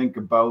another. You think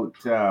about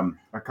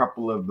a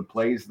couple of the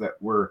plays that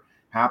were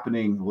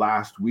happening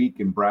last week,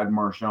 and Brad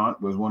Marchand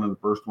was one of the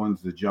first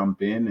ones to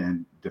jump in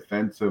and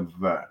defense of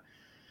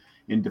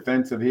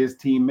his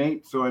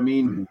teammate. So, I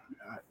mean,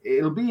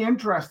 it'll be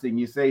interesting.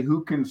 You say,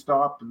 who can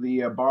stop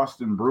the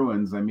Boston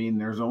Bruins? I mean,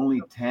 there's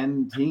only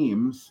 10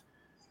 teams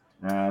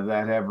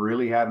that have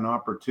really had an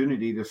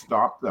opportunity to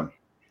stop them.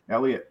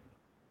 Elliot.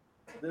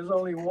 There's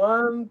only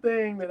one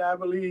thing that I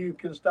believe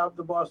can stop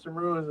the Boston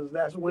Bruins, is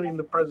that's winning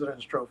the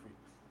President's Trophy.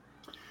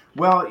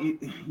 Well,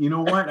 you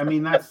know what? I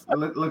mean,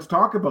 let's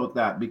talk about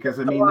that, because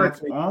I mean,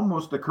 that's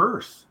almost a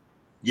curse.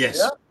 Yes.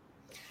 Yeah.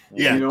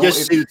 Yeah. You know,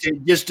 just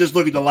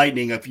look at the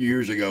Lightning a few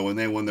years ago when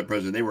they won the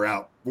President. They were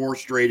out 4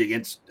 straight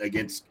against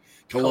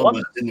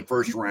Columbus in the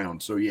first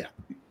round. So yeah.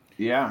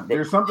 Yeah,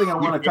 there's something I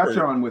want to touch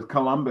on with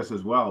Columbus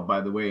as well,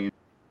 by the way,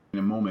 in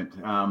a moment.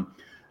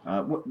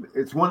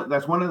 That's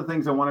one of the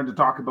things I wanted to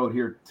talk about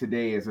here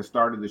today as I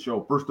started the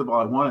show. First of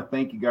all, I want to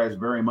thank you guys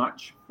very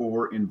much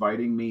for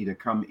inviting me to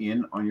come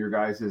in on your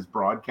guys'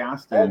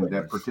 broadcast and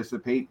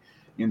participate.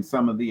 in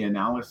some of the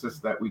analysis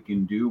that we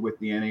can do with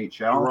the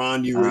NHL.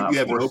 Ron, you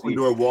have an open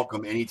door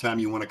welcome anytime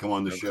you want to come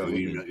on the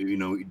Absolutely. show. You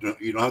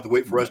don't have to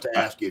wait for us to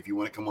ask you. If you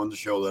want to come on the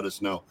show, let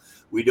us know.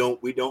 We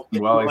don't get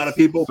Well, a lot of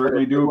people.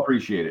 Certainly do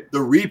appreciate it. The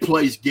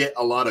replays get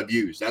a lot of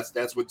views.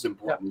 That's what's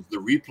important. The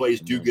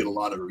replays do get a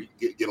lot of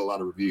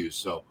reviews.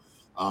 So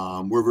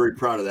we're very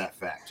proud of that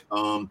fact.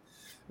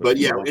 But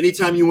yeah,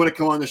 anytime you want to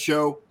come on the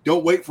show,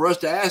 don't wait for us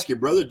to ask you,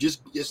 brother.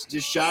 Just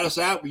shout us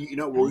out. We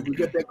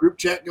got that group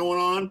chat going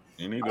on.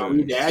 We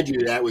need to add you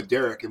to that with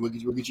Derek, and we'll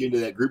get you into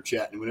that group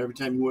chat. And whenever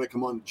time you want to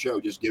come on the show,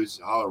 just give us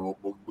a holler. We'll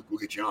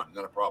get you on.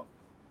 Not a problem.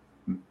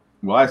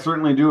 Well, I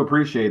certainly do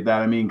appreciate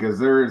that. I mean, because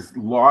there's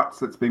lots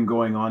that's been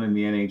going on in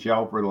the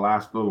NHL for the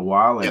last little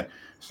while, and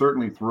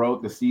certainly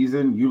throughout the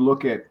season. You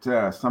look at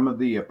some of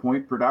the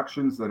point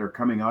productions that are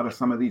coming out of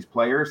some of these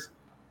players.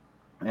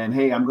 And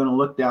hey, I'm going to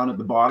look down at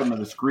the bottom of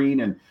the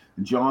screen, and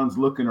John's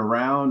looking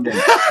around, and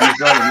he's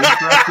got an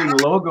interesting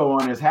logo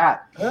on his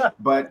hat.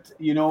 But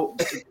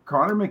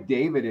Connor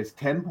McDavid is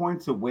 10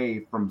 goals away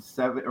from a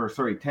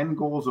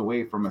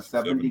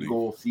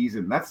 70-goal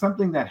season. That's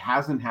something that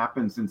hasn't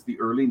happened since the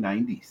early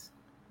 90s.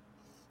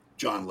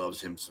 John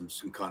loves him some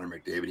Connor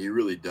McDavid. He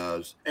really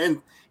does.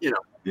 And his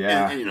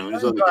And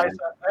other guys,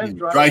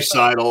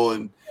 Draisaitl,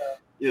 and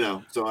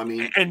so I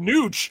mean, and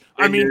Nuge.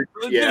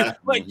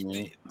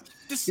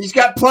 He's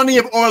got plenty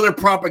of Oiler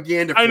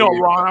propaganda. I know,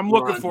 Ron. I'm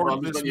looking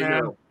forward to this,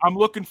 man. I'm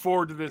looking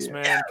forward to this,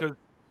 man, because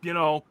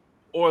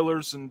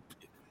Oilers, and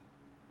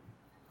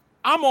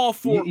I'm all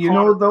for.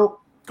 Though.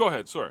 Go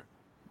ahead. Sorry.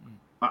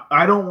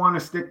 I don't want to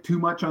stick too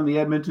much on the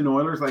Edmonton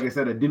Oilers. Like I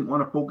said, I didn't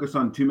want to focus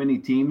on too many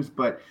teams,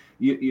 but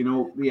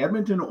the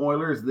Edmonton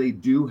Oilers, they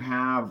do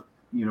have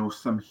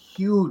some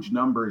huge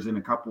numbers in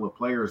a couple of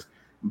players,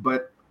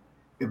 but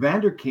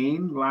Evander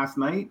Kane last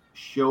night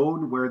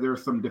showed where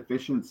there's some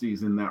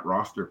deficiencies in that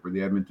roster for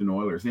the Edmonton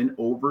Oilers. In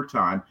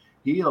overtime,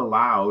 he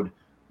allowed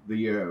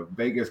the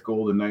Vegas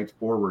Golden Knights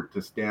forward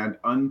to stand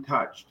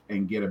untouched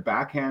and get a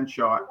backhand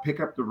shot, pick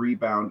up the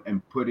rebound,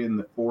 and put in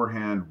the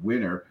forehand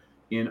winner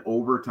in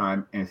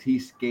overtime as he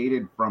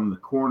skated from the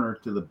corner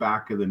to the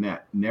back of the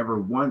net. Never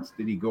once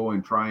did he go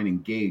and try and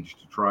engage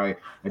to try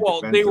a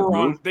defensive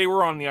move. They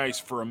were on the ice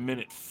for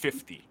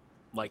 1:50.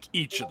 Like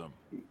each of them,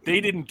 they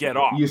didn't get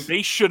off.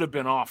 They should have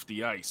been off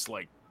the ice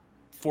like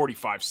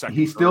 45 seconds.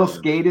 He still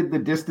skated the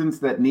distance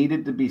that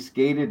needed to be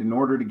skated in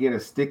order to get a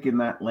stick in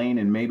that lane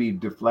and maybe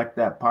deflect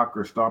that puck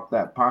or stop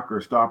that puck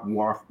or stop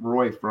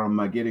Roy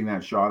from getting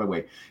that shot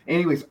away.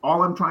 Anyways,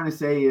 all I'm trying to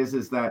say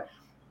is that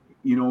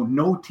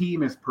no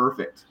team is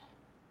perfect,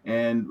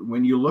 and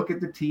when you look at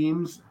the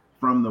teams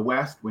from the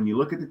West, when you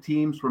look at the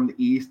teams from the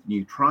East, and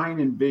you try and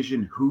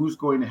envision who's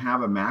going to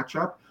have a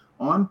matchup.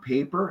 On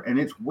paper, and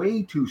it's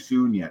way too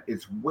soon yet.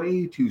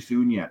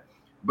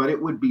 But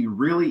it would be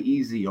really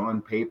easy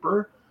on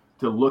paper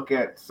to look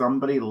at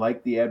somebody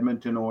like the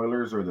Edmonton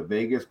Oilers or the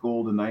Vegas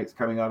Golden Knights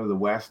coming out of the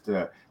West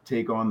to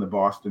take on the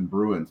Boston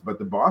Bruins. But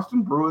the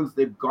Boston Bruins,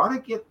 they've got to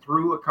get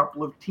through a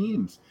couple of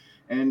teams.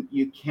 And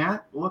you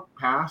can't look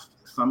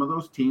past some of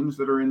those teams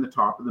that are in the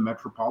top of the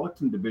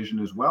Metropolitan Division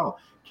as well.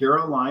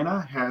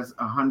 Carolina has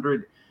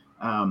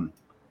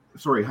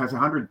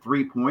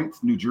 103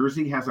 points. New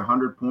Jersey has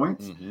 100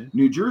 points. Mm-hmm.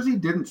 New Jersey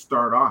didn't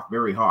start off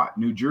very hot.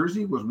 New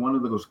Jersey was one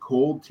of those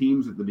cold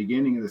teams at the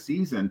beginning of the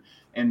season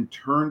and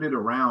turned it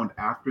around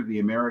after the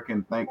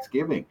American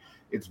Thanksgiving.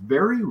 It's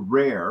very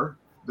rare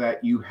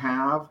that you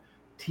have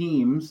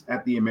teams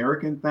at the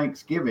American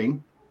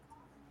Thanksgiving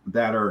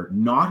that are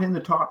not in the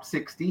top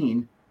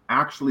 16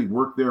 actually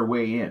work their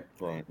way in.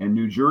 Right. And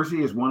New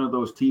Jersey is one of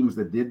those teams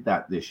that did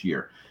that this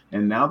year.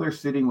 And now they're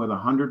sitting with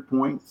 100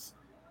 points.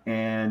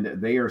 And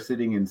they are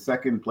sitting in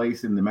second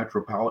place in the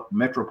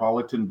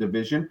Metropolitan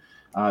Division,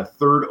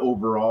 third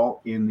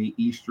overall in the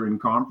Eastern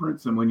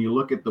Conference. And when you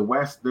look at the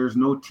West, there's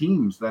no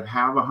teams that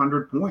have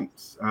 100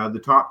 points. The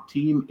top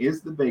team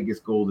is the Vegas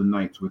Golden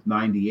Knights with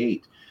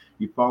 98.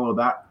 You follow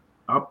that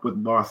up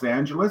with Los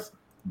Angeles.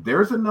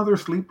 There's another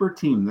sleeper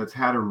team that's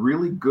had a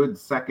really good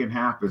second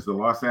half is the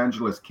Los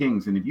Angeles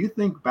Kings. And if you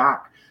think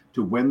back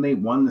to when they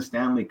won the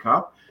Stanley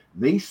Cup,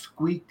 they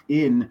squeaked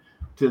in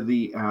to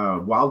the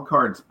wild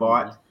card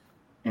spot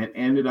and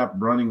ended up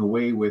running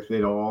away with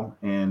it all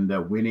and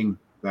winning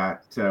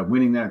that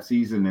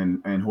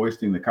season and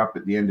hoisting the cup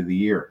at the end of the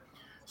year.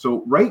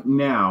 So right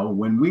now,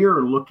 when we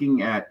are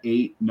looking at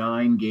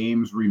 8-9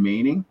 games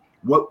remaining,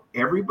 what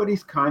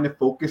everybody's kind of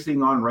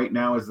focusing on right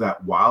now is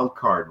that wild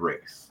card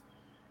race.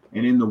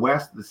 And in the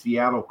West, the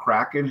Seattle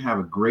Kraken have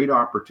a great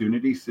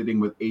opportunity sitting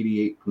with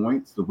 88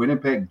 points. The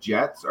Winnipeg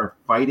Jets are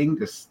fighting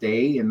to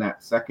stay in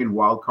that second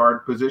wild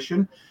card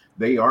position.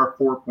 They are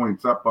 4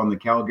 points up on the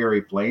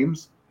Calgary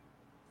Flames.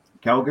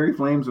 Calgary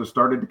Flames have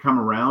started to come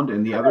around,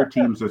 and the other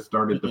teams have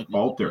started to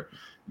falter.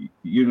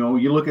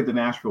 You look at the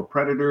Nashville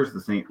Predators, the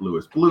St.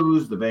 Louis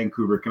Blues, the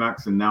Vancouver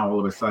Canucks, and now all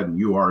of a sudden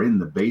you are in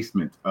the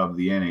basement of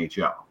the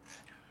NHL.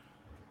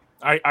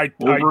 I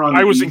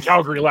was in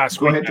Calgary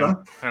last week, ahead,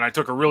 John. And I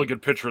took a really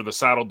good picture of the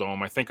Saddle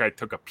Dome. I think I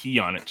took a pee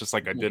on it, just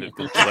like I did at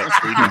the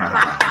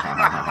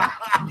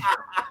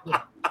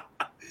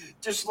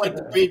just like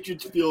the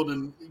Patriots field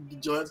in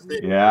Gillette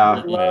Stadium.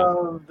 Yeah.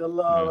 The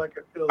love I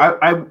could feel.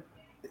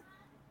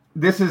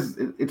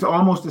 It's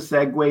almost a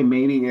segue.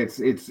 Maybe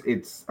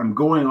it's I'm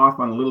going off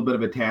on a little bit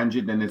of a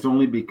tangent, and it's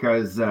only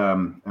because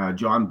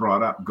John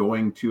brought up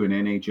going to an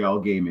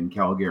NHL game in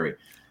Calgary.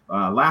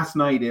 Last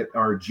night at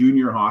our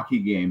junior hockey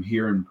game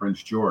here in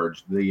Prince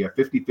George, the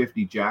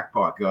 50-50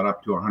 jackpot got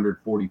up to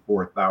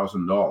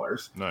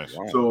 $144,000. Nice.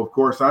 Wow. So of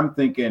course I'm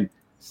thinking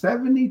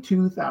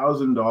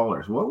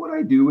 $72,000. What would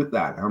I do with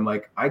that? I'm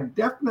like, I'd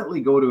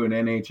definitely go to an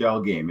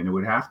NHL game, and it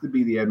would have to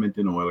be the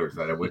Edmonton Oilers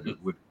that I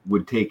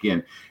would take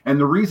in. And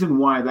the reason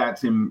why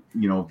that's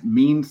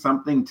means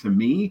something to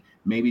me,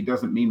 maybe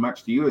doesn't mean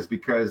much to you, is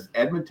because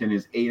Edmonton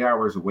is 8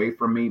 hours away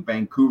from me.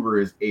 Vancouver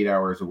is 8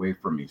 hours away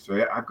from me.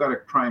 So I've got to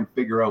try and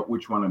figure out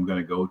which one I'm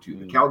going to go to.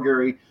 The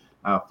Calgary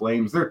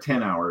Flames, they're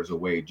 10 hours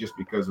away just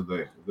because of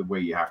the way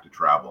you have to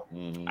travel.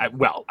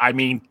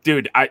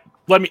 Dude,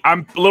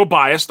 I'm a little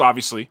biased,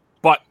 obviously,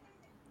 but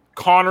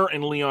Connor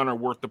and Leon are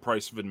worth the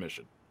price of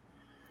admission.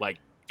 Like,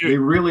 dude, they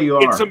really are.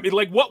 It's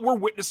like what we're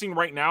witnessing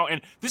right now,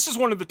 and this is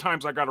one of the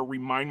times I got to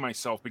remind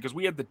myself, because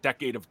we had the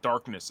decade of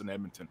darkness in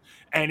Edmonton,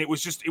 and it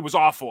was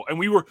awful, and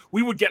we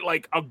would get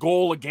like a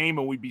goal a game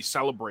and we'd be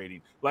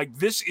celebrating. Like,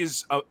 this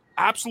is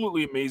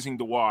absolutely amazing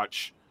to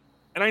watch,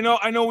 and I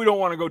know we don't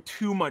want to go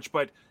too much,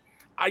 but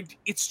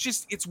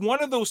it's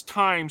one of those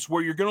times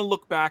where you're going to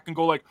look back and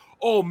go like,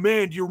 oh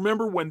man, do you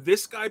remember when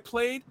this guy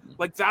played?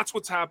 Like, that's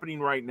what's happening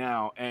right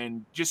now,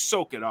 and just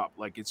soak it up.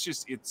 Like, it's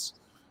just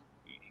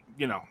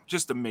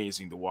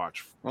amazing to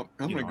watch. How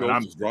many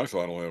goals does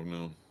Draisaitl have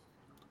now?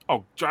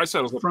 Oh,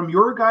 Draisaitl's from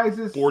your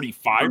guys'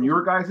 45. From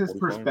your guys' 45.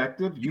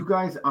 perspective, you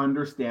guys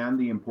understand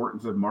the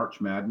importance of March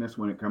Madness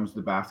when it comes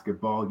to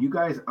basketball. You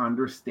guys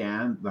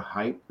understand the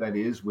hype that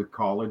is with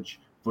college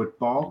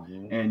football,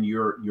 and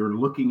you're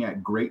looking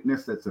at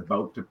greatness that's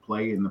about to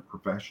play in the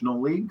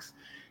professional leagues.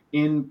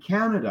 In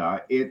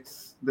Canada,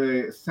 it's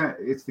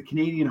the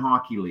Canadian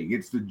Hockey League.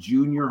 It's the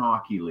Junior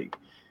Hockey League.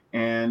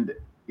 And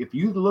if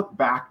you look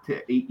back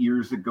to 8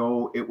 years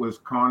ago, it was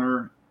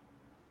Connor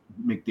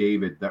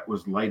McDavid that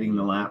was lighting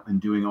the lamp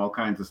and doing all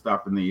kinds of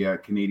stuff in the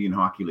Canadian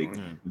Hockey League.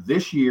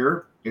 This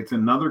year, it's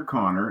another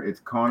Connor. It's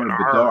Connor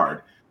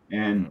Bedard.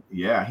 And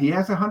yeah, he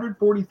has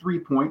 143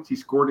 points. He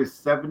scored his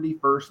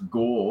 71st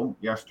goal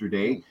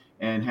yesterday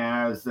and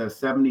has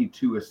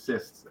 72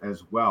 assists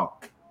as well.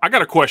 I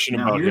got a question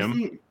about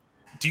him.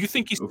 Do you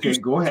think he's go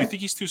ahead. Do you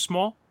think he's too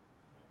small?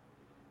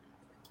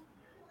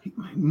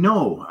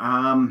 No.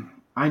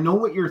 I know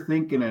what you're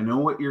thinking. I know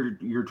what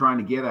you're trying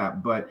to get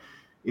at. But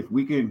if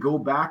we can go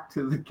back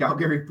to the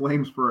Calgary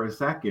Flames for a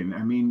second,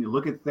 I mean,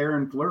 look at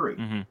Theoren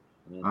Fleury.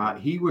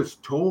 He was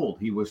told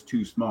he was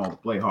too small to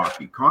play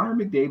hockey. Connor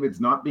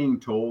Bedard's not being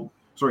told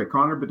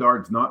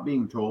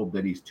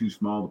that he's too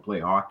small to play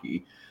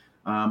hockey.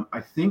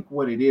 I think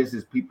what it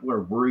is people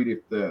are worried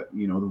if the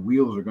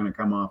wheels are going to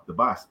come off the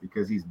bus,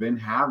 because he's been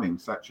having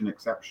such an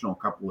exceptional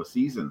couple of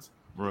seasons.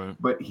 Right.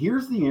 But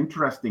here's the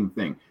interesting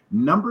thing.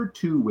 Number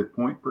 2 with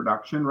point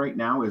production right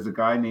now is a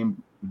guy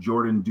named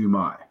Jordan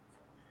Dumais.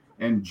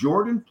 And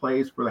Jordan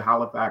plays for the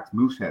Halifax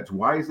Mooseheads.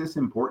 Why is this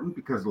important?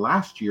 Because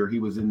last year he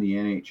was in the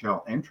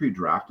NHL entry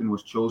draft and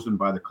was chosen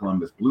by the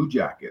Columbus Blue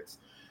Jackets.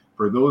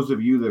 For those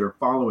of you that are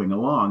following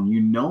along,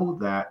 you know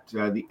that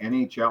the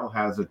NHL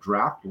has a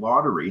draft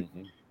lottery,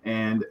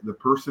 and the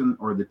person,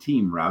 or the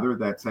team rather,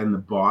 that's in the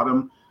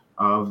bottom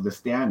of the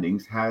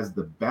standings has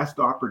the best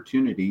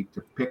opportunity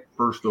to pick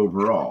first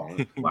overall.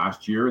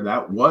 Last year,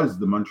 that was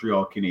the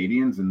Montreal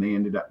Canadiens, and they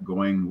ended up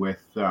going with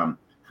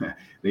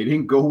they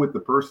didn't go with the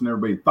person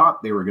everybody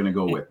thought they were going to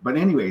go with. But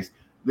anyways,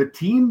 the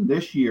team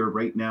this year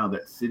right now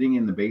that's sitting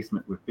in the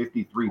basement with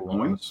 53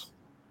 points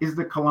is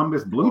the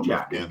Columbus Blue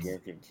Jackets.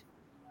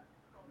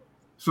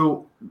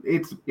 So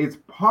it's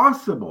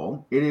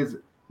possible, it is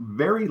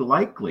very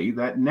likely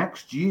that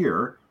next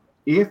year,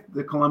 if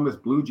the Columbus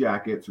Blue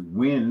Jackets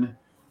win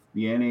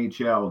the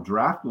NHL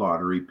draft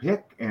lottery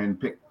pick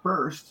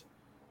first,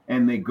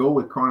 and they go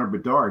with Connor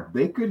Bedard,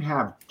 they could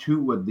have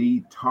 2 of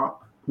the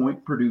top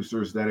point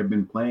producers that have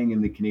been playing in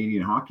the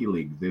Canadian Hockey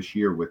League this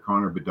year with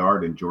Connor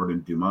Bedard and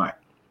Jordan Dumais.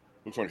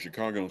 Looks like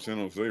Chicago and San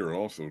Jose are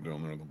also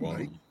down there at the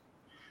bottom.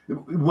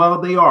 Well,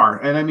 they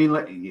are. And I mean,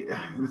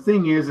 the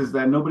thing is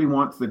that nobody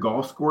wants the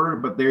goal scorer,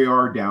 but they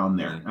are down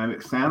there. I mean,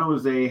 San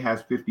Jose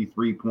has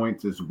 53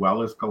 points as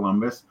well as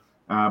Columbus,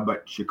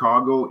 but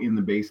Chicago in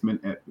the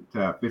basement at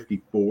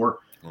 54.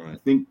 Right. I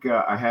think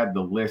I had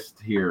the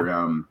list here.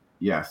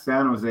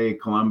 San Jose,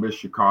 Columbus,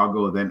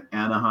 Chicago, then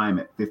Anaheim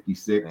at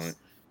 56. Right.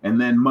 And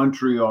then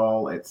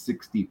Montreal at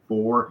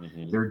 64.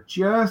 They're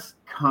just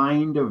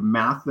kind of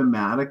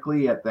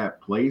mathematically at that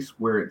place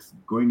where it's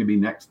going to be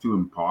next to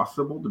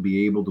impossible to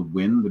be able to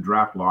win the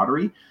draft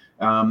lottery.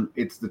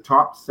 It's the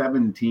top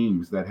 7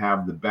 teams that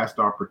have the best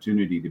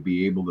opportunity to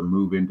be able to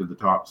move into the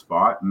top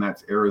spot, and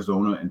that's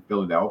Arizona and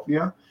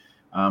Philadelphia.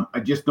 I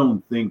just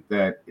don't think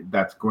that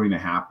that's going to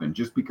happen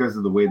just because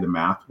of the way the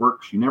math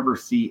works. You never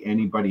see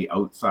anybody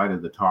outside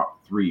of the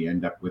top 3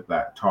 end up with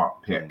that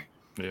top pick.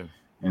 Yeah.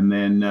 And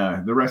then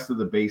the rest of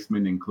the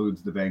basement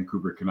includes the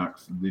Vancouver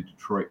Canucks, the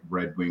Detroit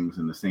Red Wings,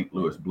 and the St.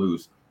 Louis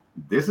Blues.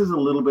 This is a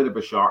little bit of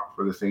a shock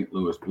for the St.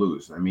 Louis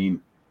Blues. I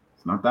mean,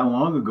 it's not that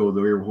long ago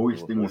they were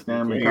hoisting the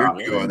Stanley Cup.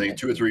 Years ago, I think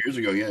 2 or 3 years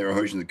ago, they were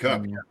hoisting the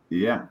cup.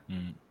 Yeah.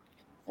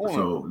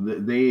 So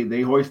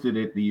they hoisted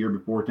it the year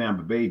before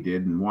Tampa Bay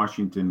did, and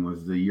Washington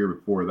was the year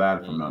before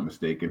that, if I'm not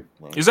mistaken.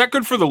 Is that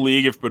good for the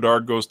league if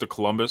Bedard goes to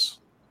Columbus?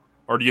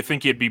 Or do you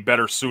think he'd be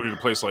better suited to a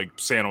place like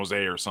San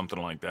Jose or something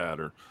like that?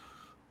 Or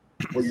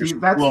See,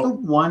 that's the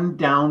one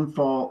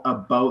downfall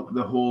about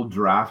the whole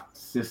draft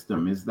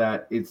system is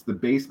that it's the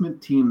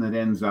basement team that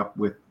ends up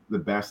with the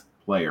best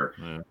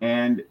player.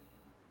 And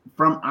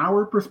from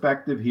our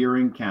perspective here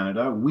in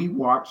Canada, we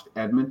watched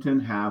Edmonton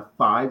have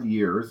 5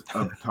 years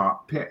of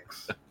top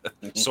picks.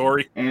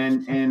 Sorry.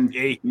 And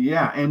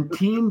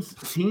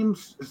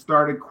teams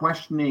started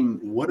questioning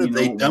what have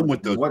they done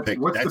with those picks?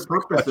 What's the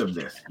purpose of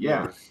this?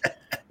 Yeah.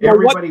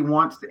 Everybody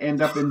wants to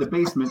end up in the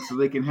basement so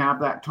they can have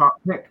that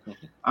top pick.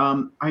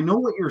 I know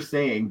what you're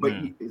saying, but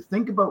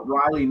think about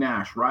Riley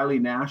Nash. Riley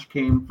Nash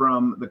came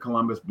from the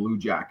Columbus Blue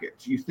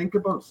Jackets. You think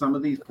about some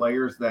of these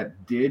players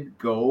that did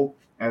go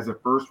as a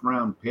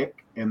first-round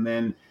pick, and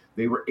then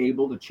they were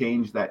able to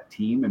change that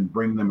team and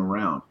bring them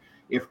around.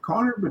 If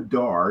Connor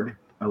Bedard,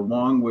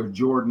 along with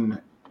Jordan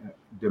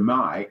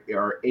Demai,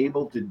 are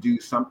able to do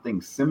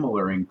something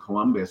similar in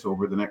Columbus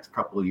over the next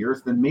couple of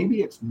years, then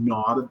maybe it's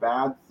not a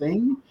bad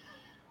thing.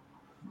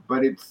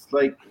 But it's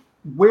like,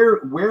 where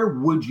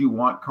would you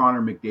want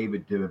Connor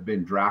McDavid to have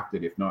been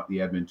drafted if not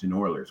the Edmonton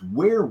Oilers?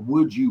 Where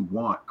would you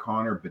want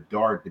Connor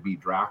Bedard to be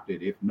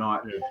drafted if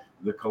not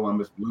the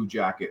Columbus Blue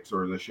Jackets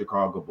or the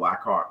Chicago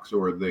Blackhawks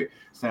or the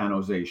San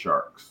Jose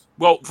Sharks?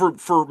 Well, for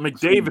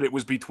McDavid, it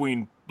was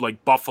between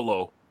like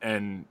Buffalo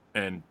and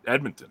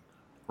Edmonton,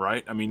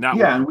 right? I mean,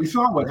 and we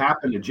saw what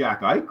happened to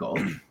Jack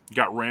Eichel.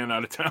 Got ran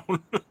out of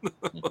town.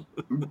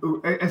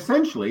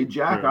 Essentially,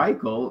 Jack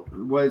Eichel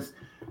was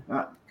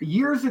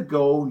years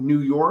ago. New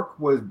York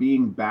was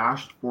being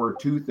bashed for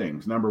two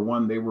things. Number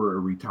one, they were a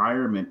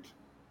retirement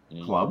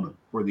club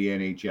for the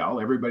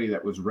NHL. Everybody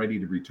that was ready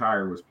to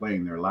retire was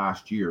playing their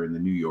last year in the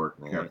New York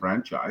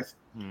franchise.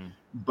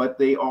 But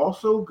they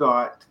also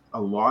got a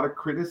lot of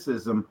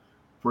criticism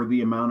for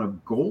the amount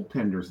of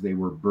goaltenders they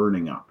were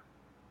burning up.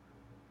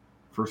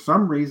 For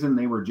some reason,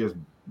 they were just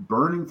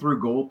burning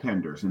through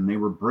goaltenders, and they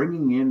were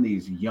bringing in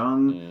these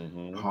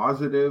young,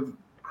 positive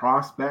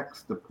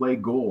prospects to play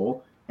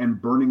goal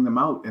and burning them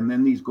out. And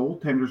then these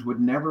goaltenders would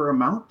never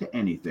amount to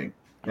anything.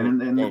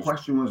 And then the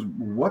question was,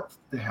 what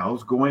the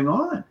hell's going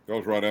on? That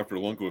was right after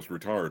Lundqvist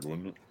retired,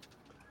 wasn't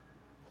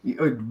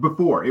it?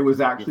 Before. It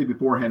was actually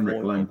before Henrik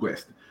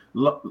Lundqvist.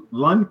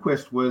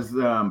 Lundqvist was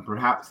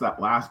perhaps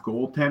that last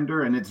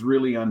goaltender, and it's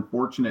really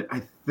unfortunate.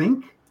 I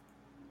think,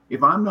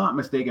 if I'm not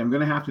mistaken, I'm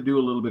going to have to do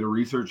a little bit of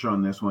research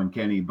on this one,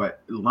 Kenny,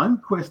 but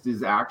Lundqvist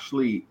is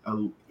actually,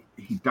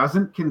 he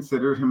doesn't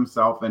consider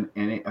himself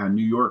a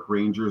New York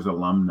Rangers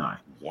alumni.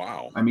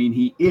 Wow. I mean,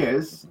 he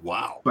is.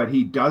 Wow. But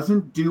he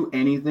doesn't do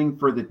anything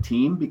for the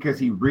team because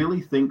he really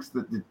thinks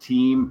that the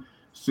team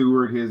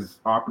sewered his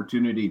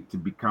opportunity to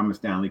become a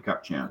Stanley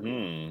Cup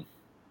champion.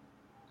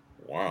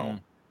 Wow.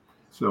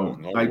 So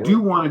I do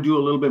want to do a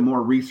little bit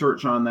more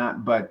research on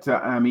that. But,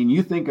 I mean,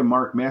 you think of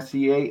Mark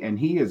Messier, and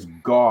he is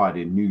God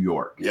in New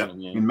York.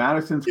 In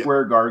Madison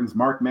Square Gardens,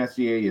 Mark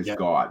Messier is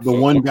God. The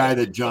one guy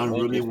that John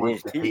really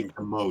wants to hate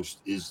the most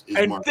is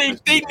and Mark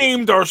they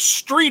named our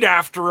street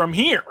after him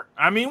here.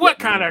 I mean, what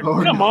kind of...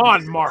 Come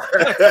on, Mark.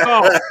 Let's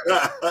go.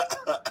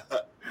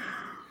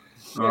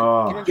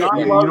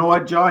 You know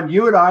what, John?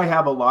 You and I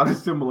have a lot of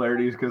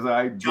similarities because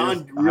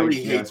John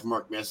really hates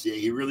Mark Messier.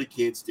 He really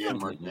can't stand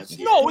Mark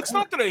Messier. No, it's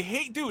not that I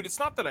hate, dude. It's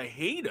not that I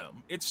hate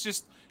him. It's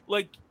just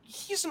like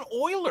he's an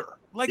Oiler.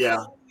 Like,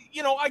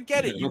 you know, I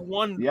get it. You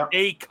won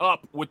a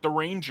cup with the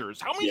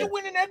Rangers. How many you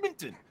win in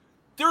Edmonton?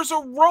 There's a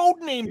road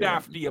named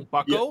after you,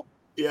 Bucko.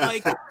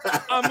 Like,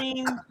 I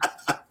mean.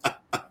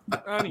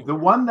 Anyway. The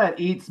one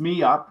that eats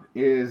me up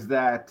is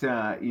that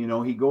you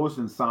know, he goes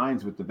and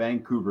signs with the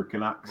Vancouver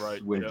Canucks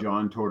with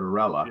John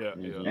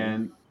Tortorella.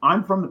 And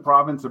I'm from the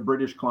province of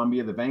British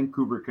Columbia. The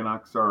Vancouver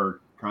Canucks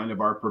are kind of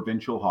our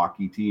provincial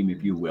hockey team,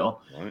 if you will.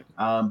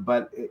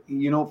 But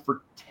you know,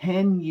 for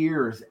 10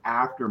 years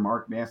after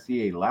Mark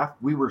Messier left,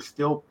 we were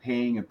still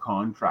paying a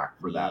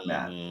contract for that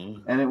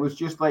man. And it was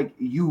just like,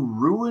 you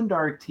ruined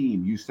our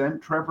team. You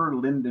sent Trevor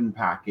Linden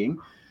packing.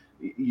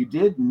 You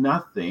did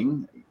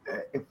nothing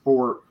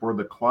for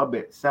the club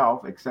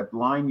itself except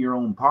line your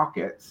own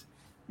pockets,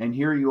 and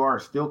here you are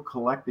still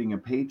collecting a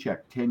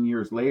paycheck 10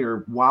 years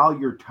later while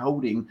you're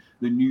touting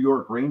the New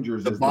York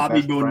Rangers as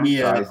Bobby the best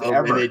Bonilla franchise of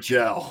ever.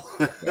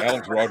 NHL.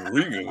 Alex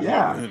Rodriguez of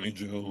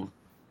NHL.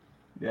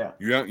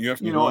 You have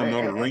to know I'm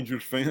not a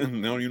Rangers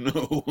fan. Now you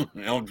know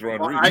Alex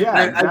Rodriguez.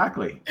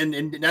 Exactly.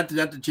 And not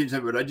to change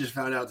that, but I just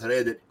found out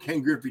today that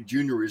Ken Griffey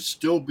Jr. is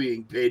still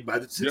being paid by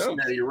the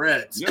Cincinnati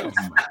Reds.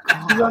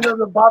 He's under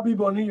the Bobby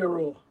Bonilla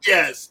rule.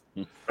 Yes.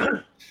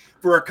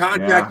 For a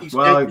contract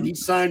he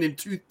signed in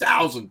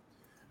 2000.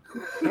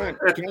 Can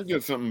I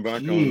get something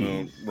back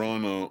on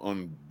Ron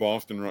on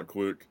Boston right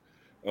quick?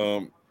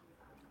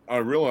 I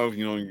realize,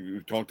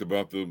 you talked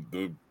about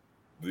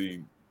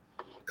the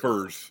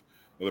curse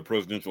of the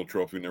presidential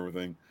trophy and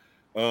everything.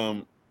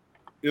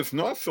 It's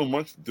not so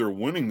much that they're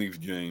winning these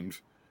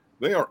games;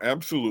 they are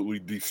absolutely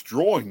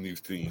destroying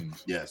these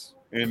teams. Yes.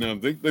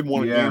 And they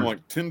won a game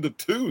like 10-2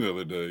 the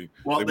other day.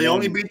 Well, they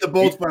only beat the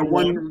Bolts by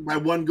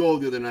one goal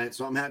the other night,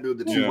 so I'm happy with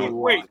the 2-1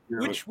 Wait,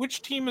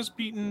 which team has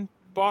beaten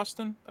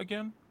Boston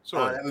again?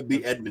 Sorry, that would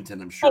be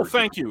Edmonton, I'm sure. Oh,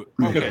 thank you.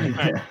 Okay,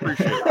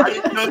 appreciate it. I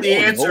didn't know the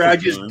answer. I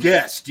just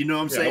guessed. You know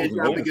what I'm saying?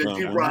 Because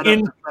you brought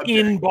up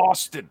in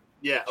Boston.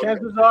 Yeah.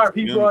 Chances are, if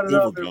he brought it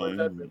up, it was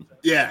Edmonton.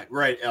 Yeah,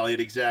 right, Elliot.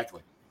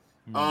 Exactly.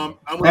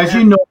 As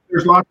you know,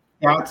 there's lots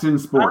of stats in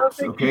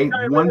sports. Okay,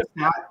 one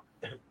stat.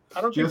 I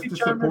don't just think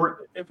to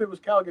support. If it was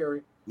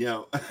Calgary.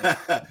 Yeah.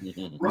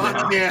 Ron,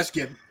 let me ask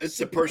you.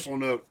 It's a personal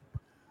note.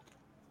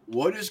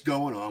 What is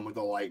going on with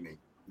the Lightning?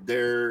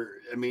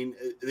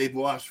 They've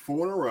lost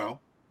 4 in a row.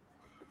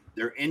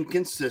 They're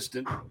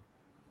inconsistent,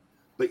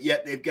 but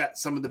yet they've got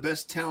some of the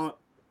best talent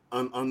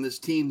on this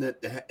team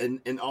that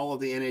in all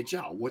of the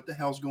NHL. What the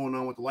hell's going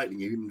on with the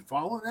Lightning? Have you been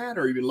following that,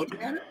 or have you been looking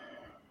at it?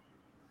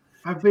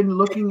 I've been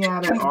looking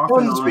at it off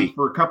and on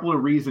for a couple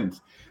of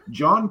reasons.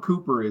 John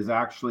Cooper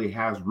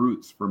has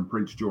roots from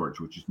Prince George,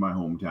 which is my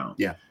hometown.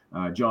 Yeah.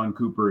 John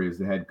Cooper is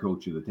the head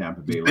coach of the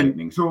Tampa Bay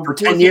Lightning. So for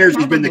 10 years,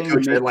 he's been the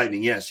coach of the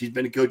Lightning. Yes, he's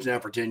been a coach now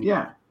for 10 years.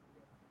 Yeah.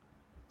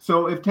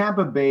 So if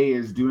Tampa Bay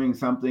is doing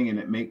something and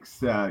it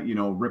makes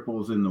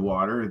ripples in the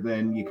water,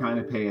 then you kind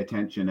of pay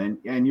attention.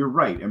 And you're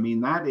right. I mean,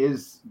 that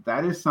is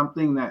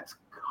something that's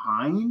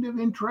kind of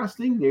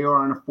interesting. They are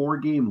on a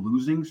 4-game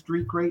losing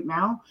streak right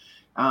now.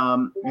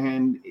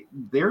 And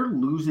they're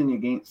losing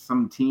against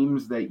some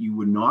teams that you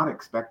would not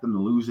expect them to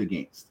lose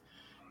against.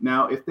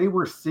 Now, if they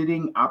were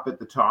sitting up at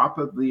the top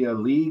of the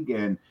league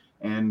and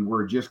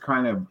were just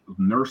kind of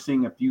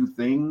nursing a few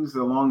things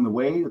along the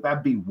way,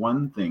 that'd be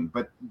one thing.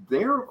 But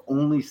they're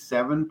only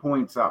 7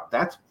 points up.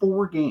 That's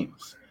 4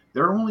 games.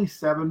 They're only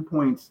 7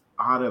 points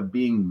out of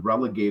being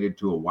relegated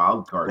to a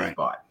wild card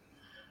spot.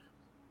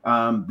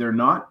 They're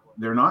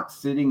not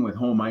sitting with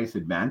home ice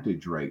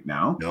advantage right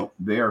now. Nope.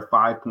 They are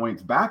 5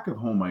 points back of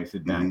home ice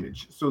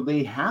advantage. Mm-hmm. So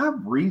they have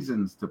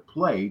reasons to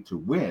play to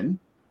win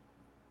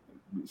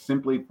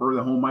simply for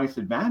the home ice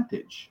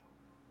advantage.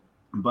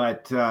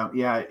 But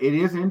it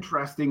is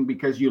interesting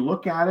because you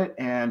look at it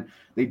and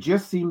they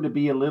just seem to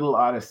be a little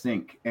out of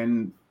sync.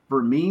 And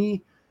for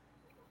me,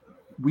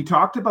 we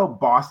talked about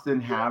Boston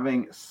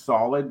having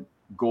solid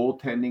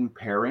goaltending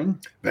pairing.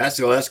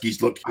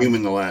 Vasilevsky's looked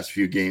human the last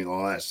few games, the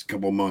last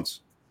couple of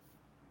months.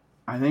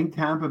 I think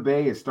Tampa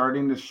Bay is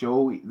starting to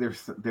show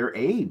their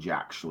age,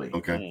 actually.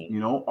 Okay.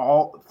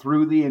 All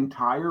through the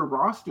entire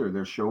roster,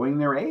 they're showing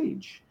their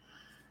age.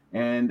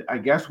 And I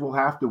guess we'll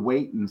have to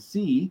wait and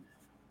see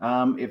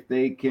if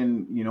they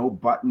can,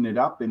 button it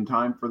up in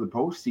time for the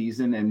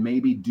postseason and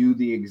maybe do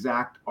the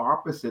exact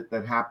opposite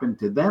that happened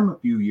to them a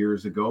few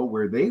years ago,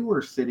 where they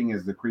were sitting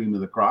as the cream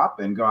of the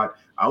crop and got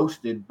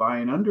ousted by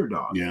an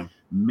underdog. Yeah.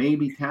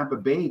 Maybe Tampa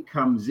Bay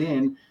comes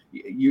in.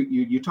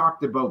 You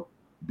talked about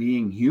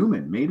being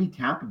human. Maybe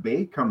Tampa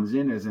Bay comes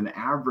in as an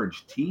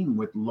average team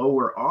with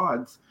lower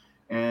odds,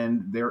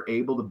 and they're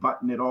able to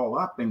button it all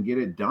up and get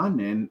it done,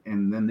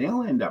 and then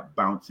they'll end up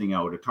bouncing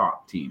out a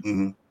top team.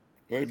 Mm-hmm.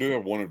 They do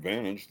have one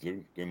advantage.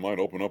 They might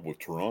open up with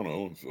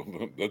Toronto.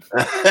 So that's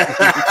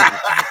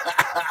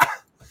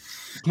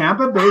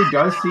Tampa Bay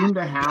does seem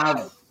to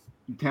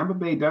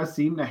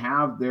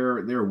have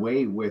their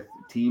way with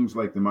teams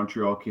like the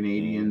Montreal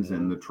Canadiens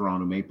and the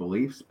Toronto Maple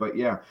Leafs. But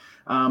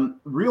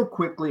real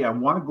quickly, I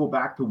want to go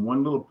back to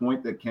one little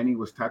point that Kenny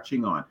was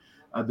touching on,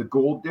 the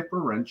goal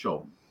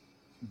differential.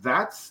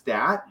 That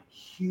stat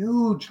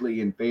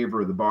hugely in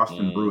favor of the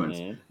Boston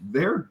Bruins.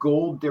 Their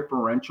goal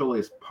differential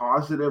is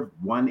positive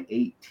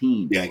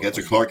 118. Yeah, that's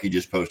a Clark he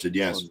just posted.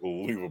 Yes.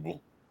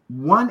 Unbelievable.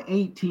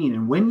 118.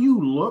 And when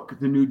you look,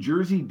 the New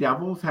Jersey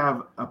Devils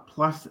have a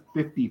plus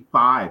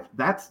 55.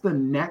 That's the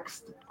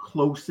next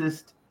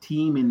closest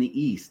team in the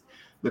East.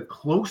 The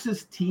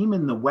closest team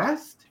in the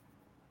West,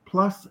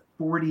 plus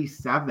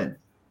 47.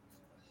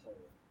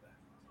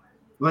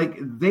 Like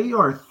they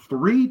are scoring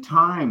 3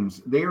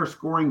 times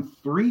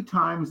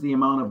the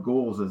amount of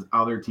goals as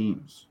other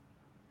teams.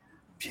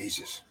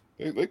 Jesus.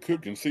 They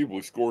could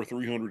conceivably score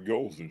 300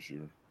 goals this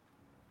year.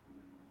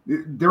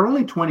 They're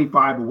only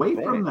 25 away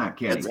from that,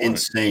 Kenny. That's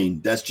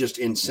insane. That's just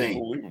insane.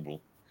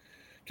 Unbelievable.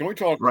 Can we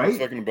talk for a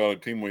second about a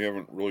team we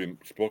haven't really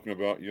spoken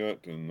about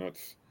yet? And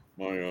that's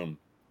my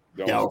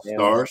Dallas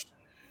Stars.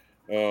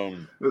 Well,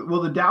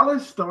 the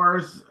Dallas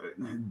Stars,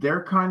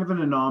 they're kind of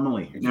an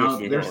anomaly. Now,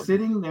 they're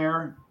sitting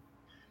there.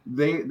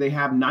 They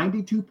have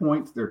 92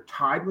 points. They're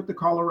tied with the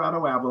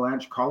Colorado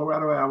Avalanche.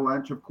 Colorado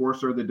Avalanche, of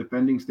course, are the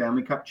defending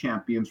Stanley Cup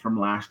champions from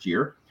last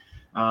year.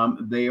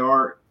 They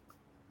are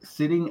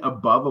sitting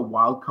above a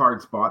wild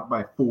card spot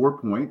by 4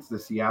 points. The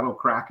Seattle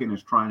Kraken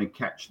is trying to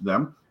catch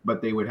them,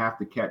 but they would have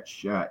to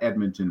catch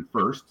Edmonton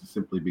first,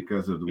 simply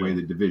because of the way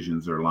the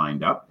divisions are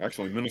lined up.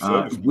 Actually,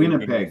 Minnesota.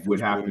 Winnipeg would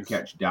have to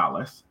catch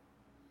Dallas.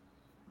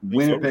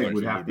 Winnipeg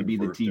would have to be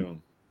the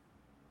team.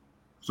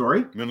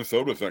 Sorry?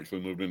 Minnesota's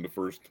actually moved into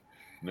first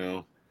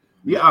now.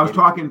 Yeah, I was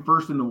talking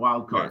first in the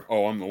wild card. Yeah.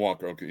 Oh, I'm the wild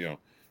card. Okay, yeah.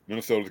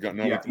 Minnesota's got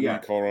 93, Yeah.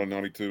 Colorado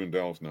 92, and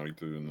Dallas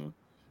 92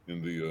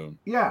 in the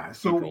Yeah,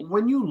 so Central.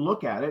 when you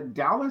look at it,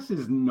 Dallas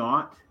is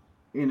not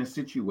in a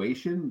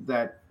situation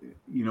that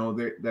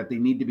that they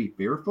need to be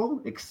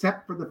fearful,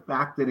 except for the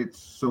fact that it's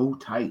so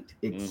tight.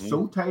 It's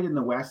so tight in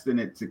the West, and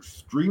it's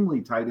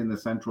extremely tight in the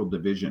Central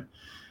Division.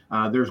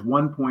 There's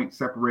 1 point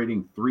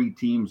separating 3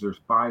 teams. There's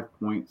 5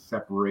 points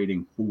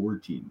separating 4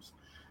 teams.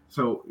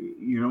 So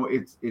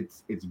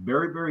it's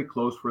very, very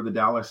close for the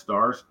Dallas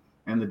Stars.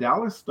 And the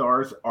Dallas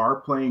Stars are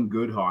playing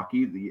good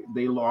hockey.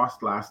 They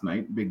lost last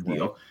night, big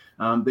deal.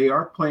 Right. They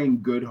are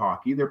playing good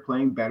hockey. They're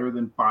playing better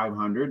than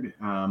 500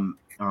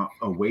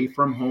 away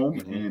from home,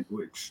 and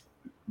which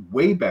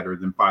way better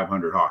than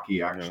 500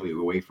 hockey actually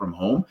away from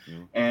home,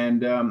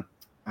 and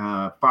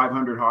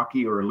 500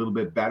 hockey or a little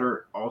bit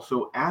better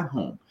also at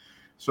home.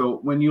 So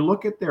when you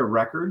look at their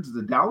records,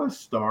 the Dallas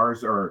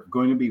Stars are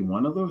going to be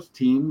one of those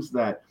teams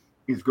that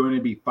is going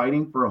to be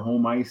fighting for a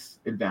home ice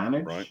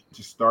advantage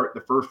to start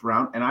the first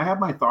round. And I have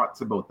my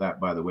thoughts about that,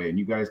 by the way, and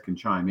you guys can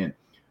chime in.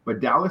 But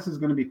Dallas is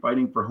going to be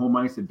fighting for home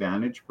ice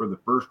advantage for the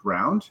first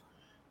round.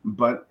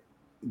 But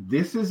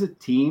this is a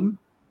team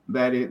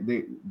that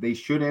they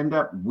should end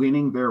up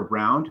winning their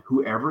round,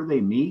 whoever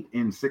they meet,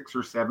 in 6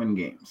 or 7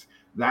 games.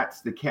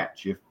 That's the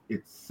catch. If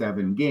it's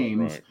 7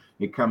 games,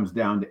 it comes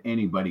down to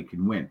anybody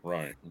can win.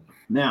 Right.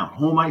 Now,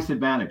 home ice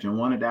advantage. I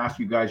wanted to ask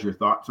you guys your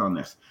thoughts on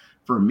this.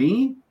 For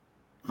me,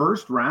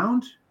 first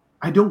round,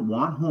 I don't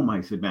want home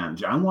ice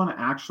advantage. I want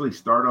to actually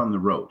start on the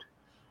road.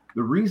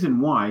 The reason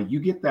why, you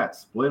get that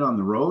split on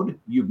the road,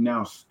 you've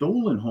now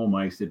stolen home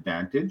ice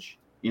advantage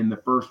in the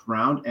first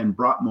round and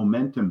brought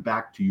momentum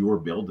back to your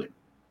building.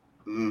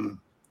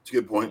 It's a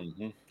good point.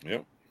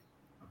 Yep.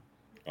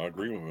 I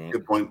agree with that.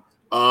 Good point.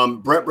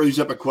 Brett brings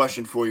up a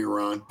question for you,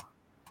 Ron.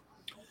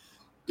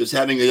 Does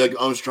having Doug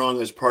Armstrong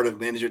as part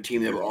of management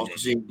team that will also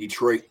see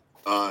Detroit,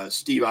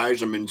 Steve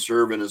Yzerman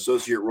serve an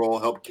associate role,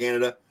 help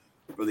Canada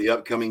for the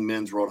upcoming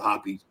Men's World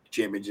Hockey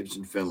Championships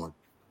in Finland?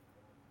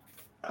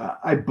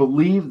 I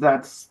believe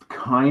that's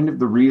kind of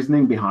the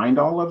reasoning behind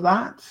all of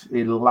that.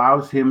 It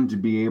allows him to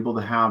be able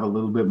to have a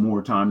little bit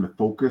more time to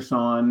focus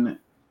on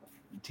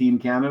Team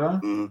Canada,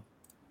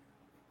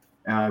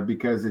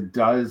 because it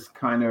does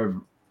kind of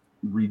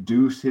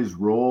reduce his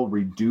role,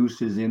 reduce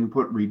his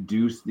input,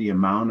 reduce the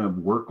amount of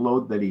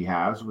workload that he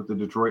has with the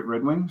Detroit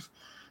Red Wings.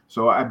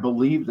 So I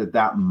believe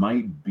that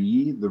might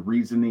be the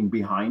reasoning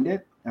behind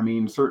it. I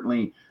mean,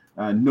 certainly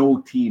no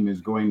team is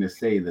going to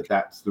say that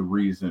that's the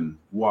reason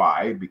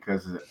why,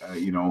 because,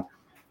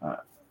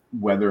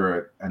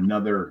 whether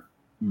another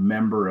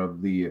member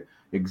of the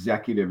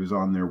executive is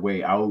on their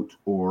way out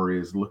or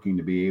is looking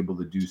to be able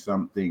to do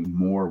something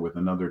more with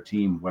another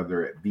team,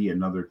 whether it be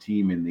another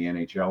team in the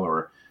NHL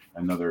or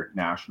another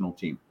national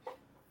team.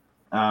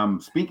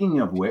 Speaking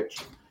of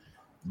which,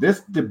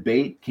 this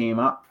debate came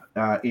up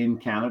in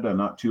Canada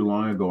not too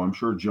long ago. I'm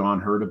sure John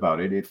heard about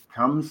it. It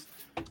comes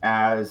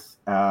as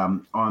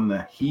on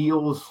the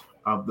heels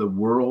of the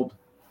World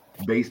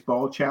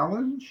Baseball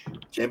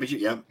Championship,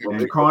 yeah.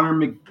 And Connor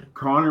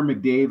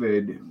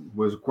McDavid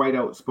was quite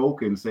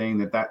outspoken, saying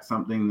that that's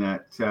something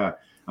that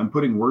I'm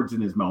putting words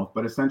in his mouth,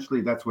 but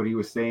essentially that's what he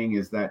was saying,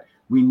 is that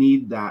we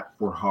need that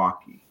for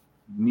hockey.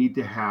 We need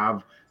to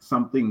have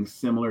something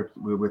similar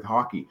with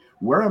hockey.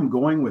 Where I'm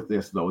going with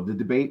this, though, the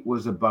debate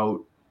was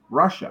about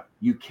Russia.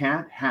 You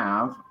can't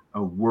have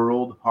a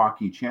World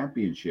Hockey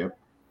Championship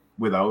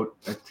without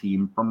a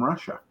team from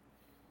Russia.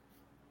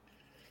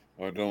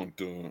 I don't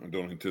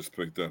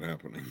anticipate that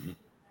happening.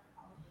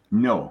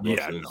 No.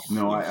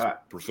 I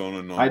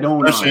persona non. I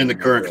don't. Especially in the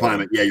current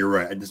climate. Yeah, you're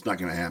right. It's not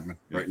going to happen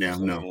right now.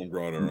 No.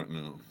 Right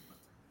now.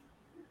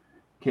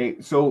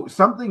 Okay, so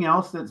something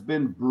else that's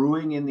been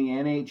brewing in the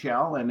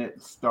NHL, and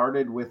it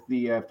started with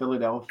the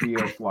Philadelphia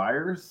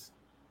Flyers.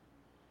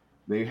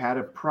 They had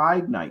a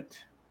Pride Night.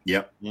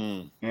 Yep.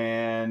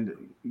 And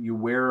you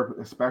wear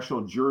a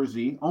special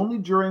jersey only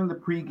during the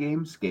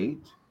pregame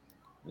skate,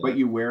 but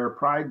you wear a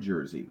Pride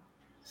jersey.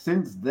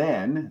 Since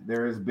then,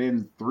 there has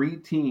been 3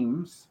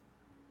 teams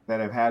that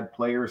have had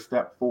players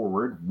step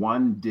forward.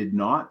 One did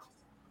not.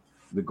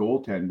 The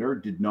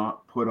goaltender did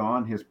not put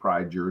on his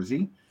Pride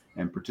jersey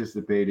and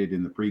participated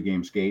in the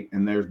pregame skate.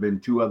 And there's been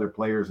 2 other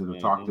players that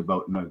have talked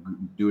about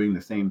doing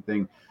the same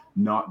thing,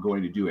 not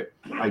going to do it.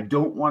 I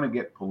don't want to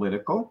get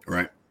political.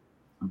 Right.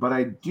 But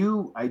I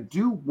do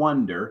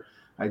wonder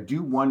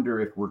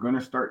if we're going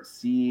to start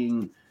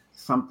seeing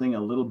something a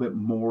little bit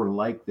more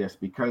like this,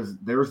 because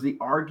there's the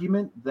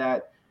argument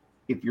that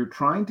if you're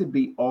trying to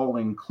be all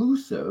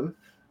inclusive,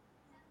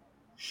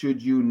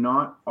 should you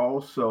not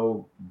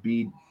also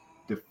be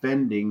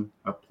defending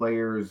a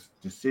player's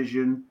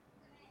decision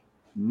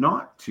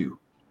not to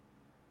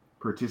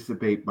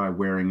participate by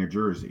wearing a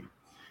jersey?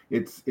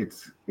 It's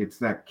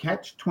that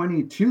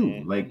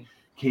catch-22. Like,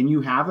 can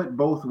you have it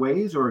both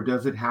ways, or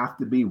does it have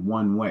to be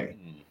one way?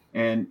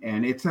 And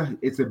it's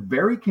a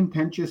very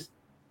contentious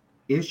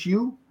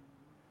issue,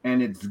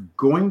 and it's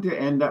going to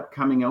end up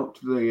coming out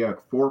to the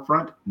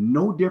forefront,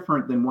 no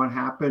different than what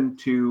happened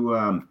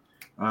to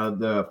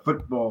the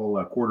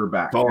football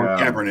quarterback, Colin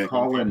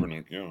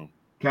Kaepernick.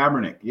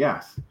 Kaepernick,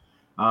 yes.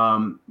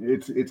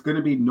 It's going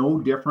to be no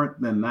different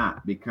than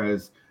that,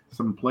 because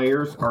some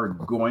players are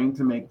going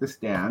to make the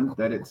stand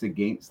that it's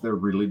against their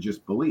religious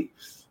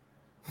beliefs.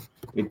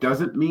 It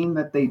doesn't mean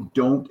that they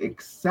don't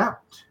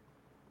accept.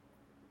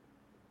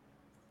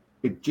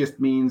 It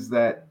just means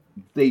that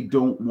they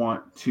don't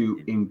want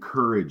to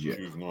encourage it.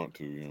 Choose not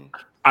to,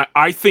 yeah.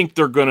 I think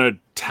they're going to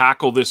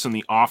tackle this in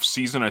the off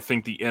season. I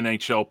think the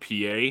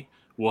NHLPA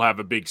will have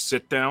a big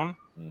sit down.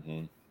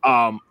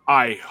 Mm-hmm.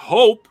 I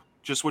hope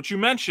just what you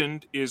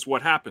mentioned is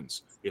what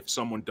happens. If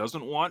someone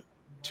doesn't want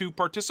to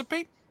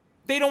participate,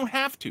 they don't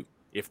have to.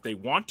 If they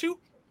want to,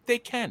 they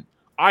can.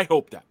 I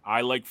hope that.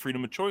 I like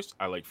freedom of choice.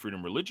 I like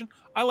freedom of religion.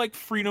 I like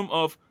freedom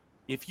of,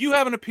 if you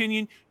have an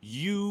opinion,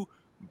 you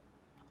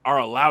are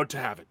allowed to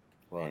have it.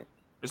 Right.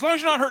 As long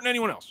as you're not hurting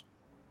anyone else.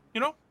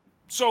 You know?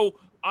 So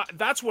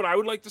that's what I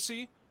would like to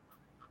see.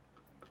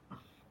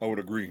 I would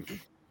agree.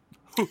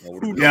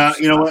 Yeah,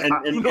 you know,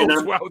 who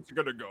knows how it's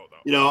going to go, though.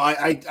 You know,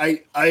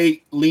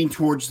 I lean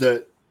towards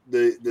the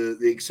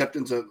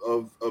acceptance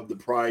of the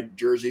Pride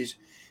jerseys,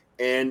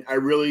 and I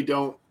really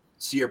don't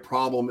see a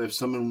problem if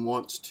someone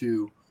wants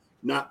to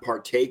not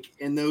partake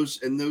in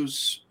those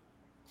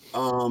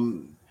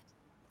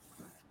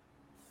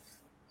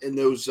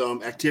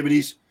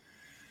activities,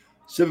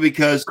 simply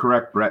because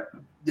Correct, Brett.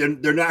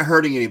 they're not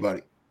hurting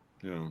anybody.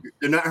 Yeah.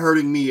 They're not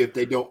hurting me if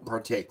they don't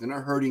partake. They're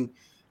not hurting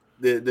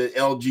the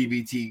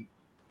LGBT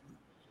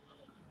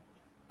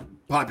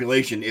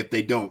population if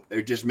they don't.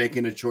 They're just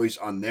making a choice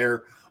on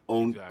their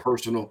own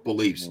personal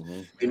beliefs.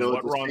 Mm-hmm. You know,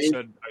 what Ron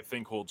said, I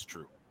think, holds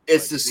true.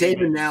 It's the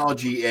same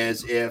analogy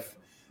as if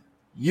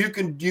you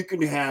can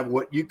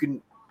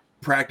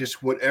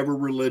practice whatever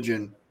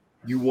religion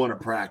you want to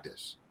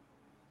practice,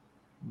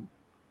 and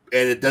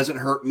it doesn't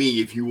hurt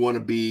me if you want to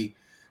be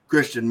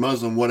Christian,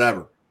 Muslim,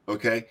 whatever.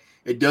 Okay,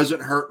 it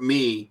doesn't hurt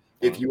me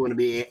if you want to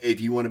be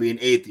an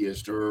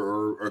atheist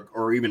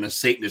or even a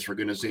Satanist, for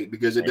goodness sake,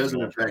 because it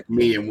doesn't affect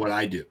me and what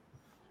I do.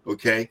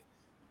 Okay,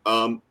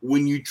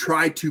 when you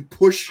try to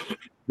push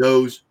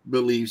those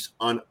beliefs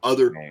on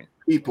other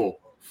people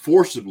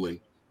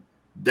forcibly,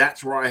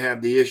 that's where I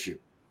have the issue.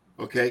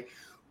 Okay,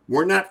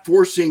 we're not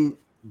forcing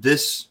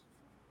this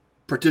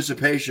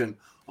participation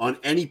on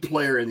any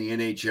player in the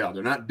NHL.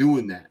 They're not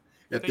doing that.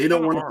 If they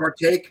don't want to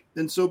partake,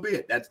 then so be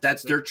it.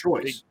 That's their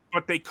choice.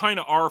 But they kind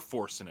of are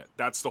forcing it.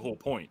 That's the whole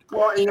point.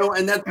 Well, you know,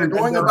 and that's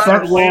going about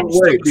it the wrong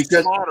way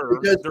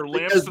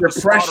because they're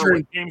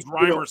pressuring. James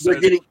Reimer says,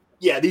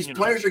 these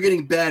players are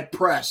getting bad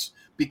press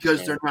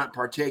because they're not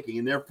partaking,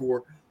 and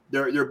therefore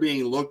they're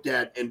being looked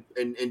at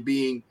and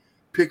being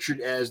pictured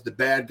as the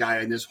bad guy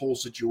in this whole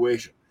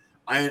situation.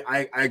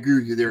 I agree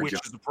with you there, Which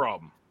John. is the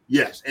problem.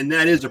 Yes, and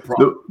that is a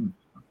problem.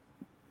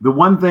 The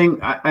one thing,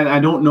 and I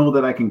don't know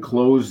that I can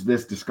close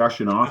this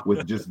discussion off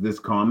with just this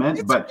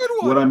comment, but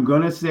what I'm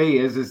going to say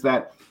is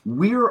that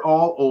we're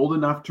all old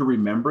enough to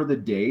remember the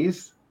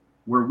days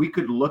where we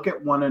could look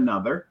at one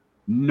another,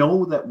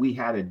 know that we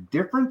had a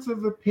difference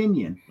of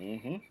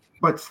opinion,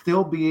 but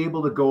still be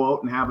able to go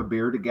out and have a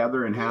beer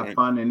together and have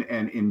fun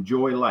and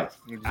enjoy life.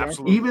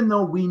 Exactly. Even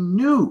though we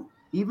knew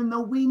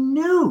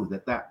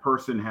that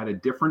person had a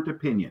different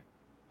opinion.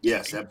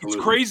 Yes, absolutely.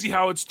 It's crazy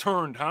how it's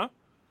turned, huh?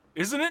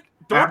 Isn't it?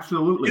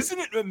 Absolutely. Isn't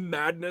it a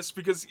madness?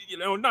 Because, you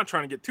know, not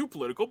trying to get too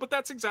political, but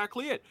that's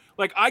exactly it.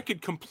 Like, I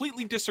could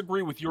completely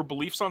disagree with your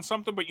beliefs on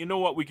something, but you know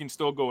what? We can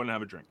still go and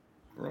have a drink.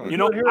 Right. You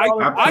know,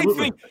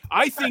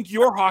 I think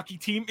your hockey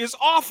team is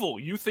awful.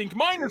 You think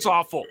mine is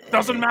awful.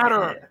 Doesn't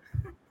matter.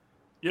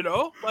 You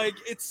know, like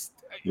it's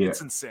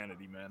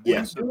insanity, man.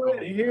 Yes. We do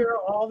it here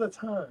all the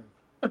time.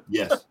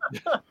 Yes.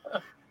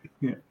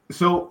 Yeah.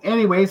 So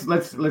anyways,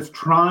 let's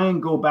try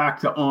and go back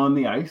to on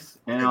the ice.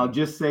 And I'll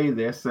just say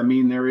this. I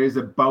mean, there is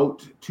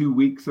about 2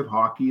 weeks of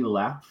hockey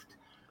left.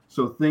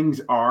 So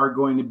things are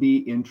going to be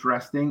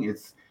interesting.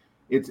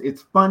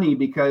 It's funny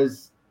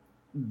because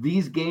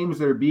these games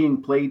that are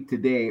being played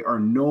today are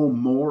no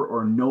more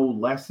or no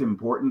less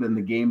important than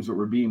the games that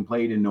were being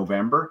played in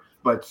November.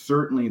 But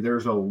certainly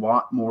there's a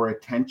lot more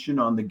attention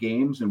on the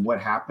games and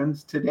what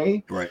happens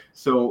today. Right.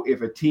 So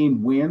if a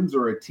team wins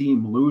or a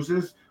team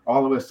loses,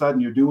 all of a sudden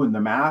you're doing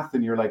the math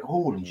and you're like,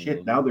 holy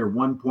shit, now they're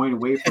 1 point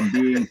away from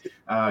being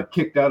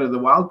kicked out of the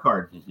wild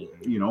card,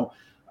 you know.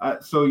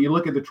 So you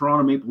look at the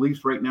Toronto Maple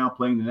Leafs right now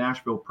playing the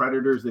Nashville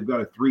Predators. They've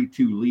got a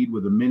 3-2 lead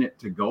with a minute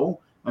to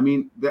go. I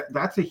mean,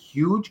 that's a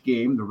huge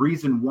game. The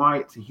reason why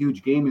it's a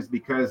huge game is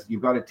because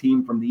you've got a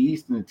team from the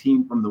East and a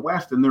team from the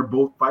West, and they're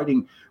both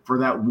fighting for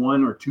that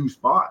 1 or 2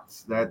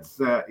 spots. That's,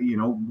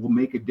 will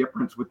make a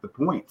difference with the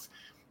points.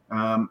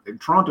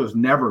 Toronto's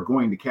never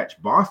going to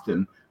catch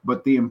Boston,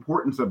 but the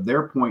importance of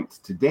their points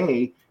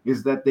today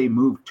is that they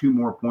move 2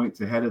 more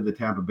points ahead of the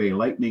Tampa Bay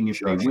Lightning if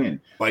they win.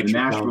 The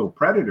Nashville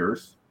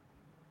Predators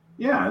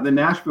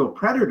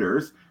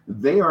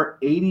They're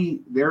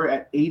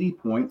at 80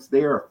 points.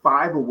 They are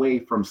 5 away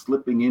from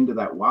slipping into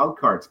that wild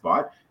card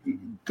spot.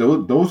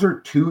 Those are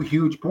 2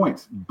 huge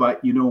points.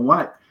 But you know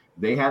what?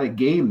 They had a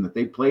game that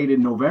they played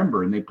in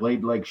November, and they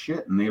played like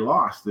shit, and they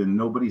lost, and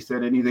nobody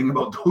said anything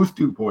about those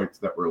 2 points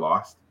that were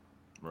lost.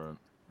 Right.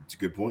 It's a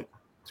good point.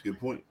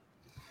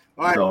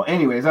 All right. So,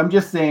 anyways, I'm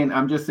just saying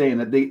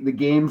that the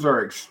games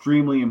are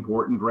extremely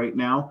important right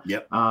now.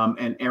 Yep.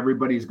 And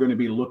everybody's going to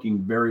be looking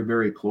very,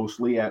 very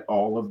closely at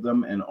all of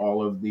them and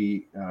all of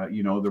the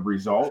the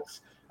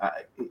results.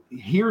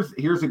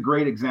 Here's a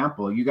great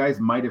example. You guys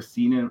might have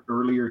seen it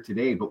earlier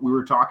today, but we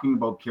were talking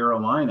about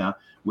Carolina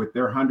with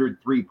their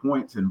 103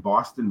 points and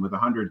Boston with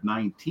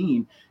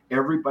 119.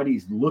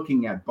 Everybody's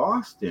looking at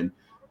Boston,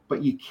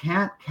 but you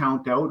can't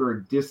count out or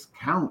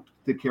discount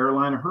the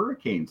Carolina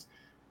Hurricanes.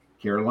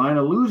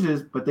 Carolina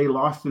loses, but they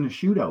lost in a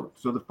shootout.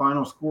 So the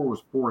final score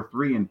was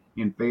 4-3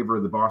 in favor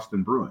of the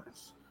Boston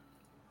Bruins.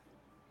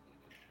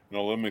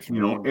 No, that makes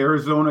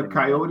Arizona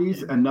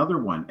Coyotes, another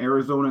one.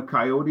 Arizona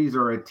Coyotes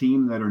are a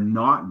team that are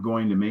not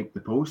going to make the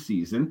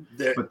postseason,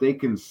 but they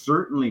can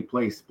certainly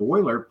play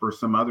spoiler for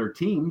some other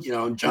teams.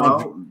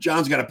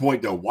 John's got a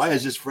point, though. Why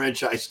is this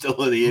franchise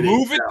still in the NHL?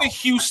 Move it to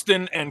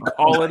Houston and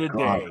call it a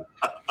day.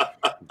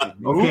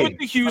 Move it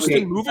to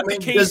Houston. Move it to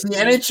KC. Does the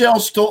NHL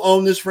still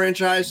own this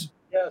franchise?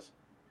 Yes.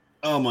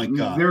 Oh my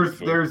God.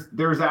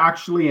 There's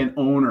actually an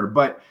owner,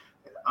 but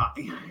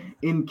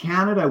in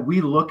Canada we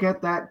look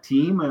at that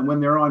team and when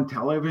they're on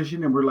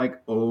television and we're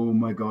like, oh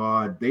my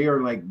God, they're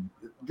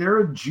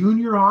a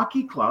junior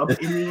hockey club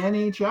in the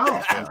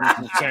NHL.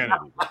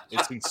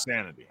 It's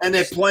insanity. And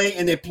they play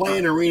in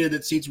an arena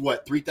that seats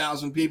what,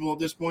 3,000 people at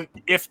this point?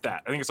 If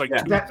that, I think it's like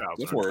 2,000.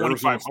 That's where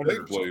Arizona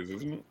State plays,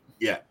 isn't it?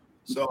 Yeah.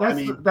 So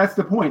that's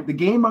the point. The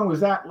game I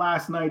was at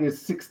last night is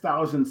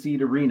 6,000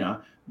 seat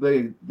arena.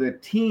 The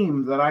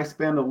team that I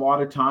spend a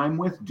lot of time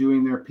with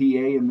doing their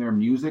PA and their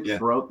music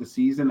throughout the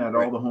season at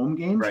all the home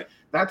games,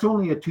 that's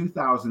only a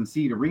 2,000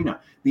 seat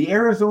arena. The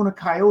Arizona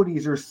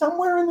Coyotes are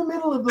somewhere in the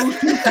middle of those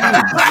 2 teams.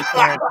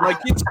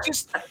 It's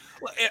just,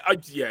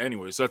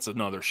 anyways, that's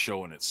another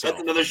show in itself.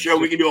 That's another show.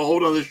 We can do a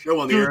whole other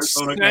show on the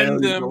Arizona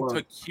Coyotes. Send them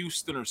to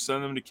Houston or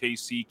send them to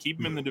KC. Keep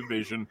them in the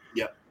division.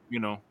 Yeah.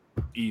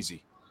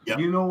 Easy. Yep.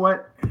 You know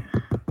what?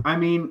 I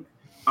mean,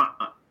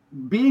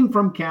 being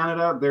from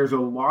Canada, there's a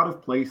lot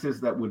of places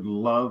that would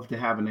love to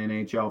have an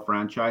NHL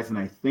franchise, and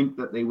I think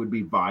that they would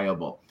be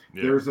viable.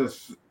 Yeah.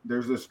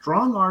 There's a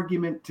strong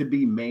argument to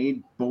be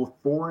made both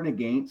for and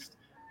against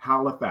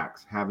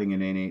Halifax having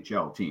an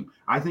NHL team.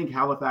 I think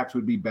Halifax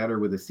would be better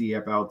with a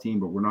CFL team,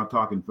 but we're not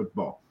talking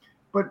football.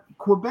 But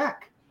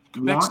Quebec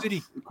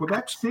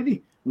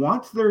City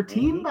wants their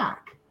team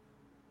back.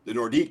 The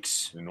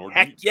Nordiques.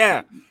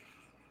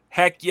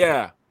 Heck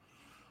yeah.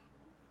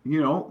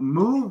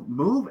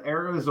 Move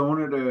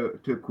Arizona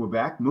to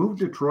Quebec, move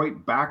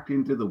Detroit back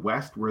into the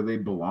West where they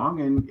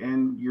belong,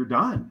 and you're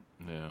done.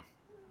 Yeah.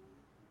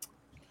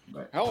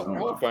 But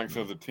Halifax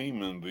has a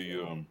team in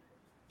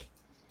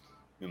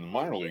the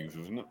minor leagues,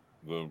 isn't it?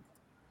 The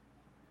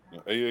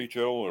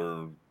AHL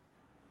or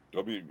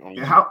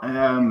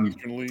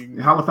Eastern League.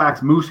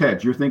 Halifax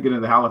Mooseheads. You're thinking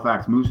of the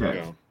Halifax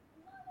Mooseheads.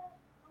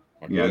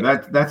 Yeah,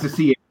 that's a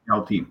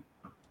CHL team.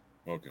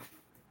 Okay.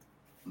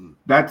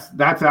 That's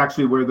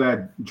actually where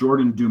that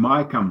Jordan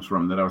Dumais comes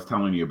from that I was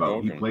telling you about.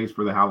 Okay. He plays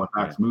for the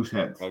Halifax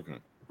Mooseheads. Okay.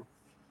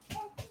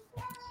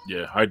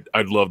 Yeah,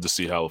 I'd love to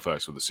see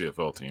Halifax with a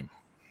CFL team.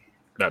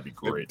 That'd be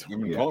great. We've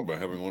been talking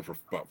about having one for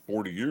about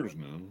 40 years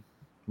now.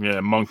 Yeah,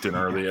 Moncton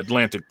are the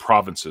Atlantic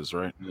provinces,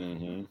 right?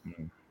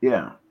 Mm-hmm.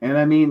 Yeah, and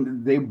I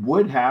mean they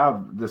would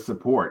have the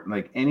support.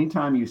 Like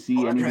anytime you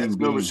see anything, that's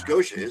Nova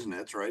Scotia, isn't it?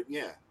 That's right.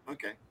 Yeah.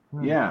 Okay.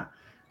 Yeah.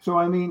 So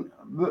I mean,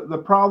 the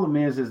problem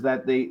is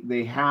that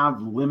they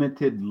have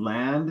limited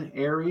land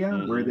area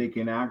where they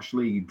can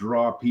actually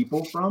draw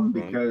people from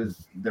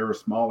because they're a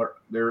smaller.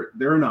 They're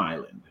an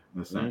island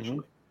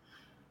essentially.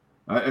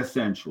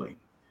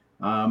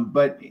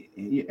 But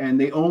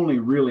they only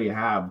really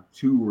have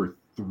 2 or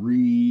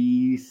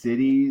 3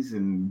 cities,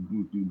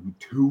 and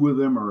 2 of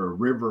them are a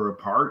river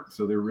apart,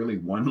 so they're really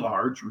one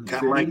large city.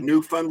 Kind of like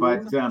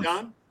Newfoundland,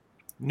 John?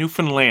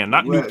 Newfoundland,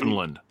 not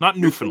Newfoundland. Not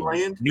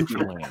Newfoundland.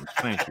 Newfoundland.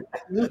 Thank you.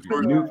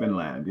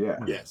 Newfoundland, yeah.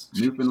 Yes.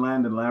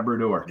 Newfoundland and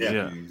Labrador.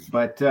 Yeah.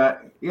 But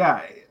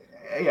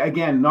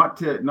again, not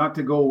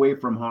to go away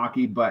from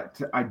hockey,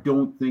 but I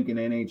don't think an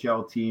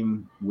NHL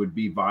team would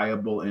be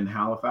viable in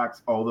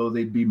Halifax, although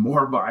they'd be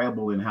more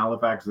viable in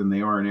Halifax than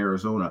they are in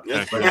Arizona.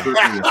 Yeah. But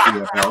certainly a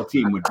CFL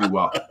team would do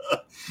well.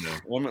 Yeah.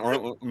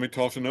 Let me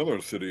toss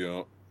another city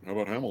out. How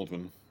about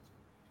Hamilton?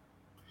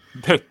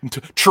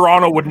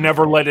 Toronto would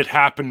never let it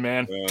happen,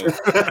 man. The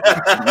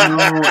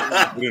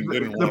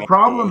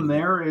problem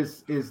there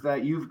is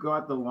that you've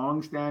got the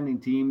long-standing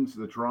teams,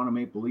 the Toronto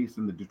Maple Leafs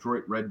and the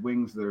Detroit Red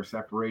Wings, that are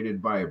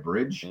separated by a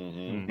bridge,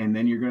 and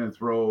then you're going to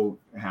throw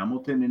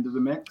Hamilton into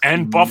the mix.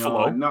 And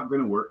Buffalo. Not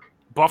going to work.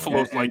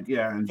 Buffalo's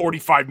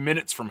 45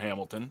 minutes from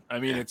Hamilton. I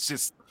mean, it's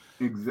just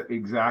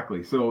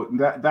Exactly. So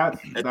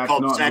that's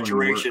called not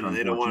saturation, going to work, and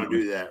they don't want to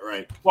do that,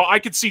 right? Well, I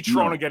could see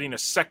Toronto getting a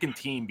second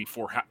team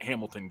before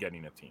Hamilton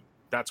getting a team.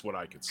 That's what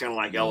I could see. Kind of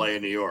like LA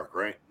and New York,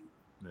 right?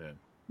 Yeah.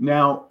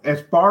 Now,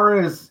 as far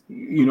as,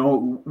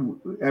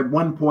 at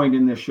one point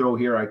in this show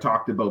here, I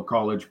talked about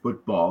college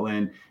football,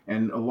 and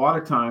a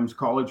lot of times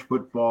college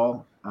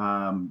football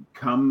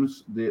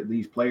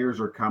these players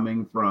are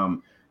coming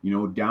from,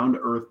 down to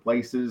earth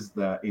places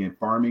in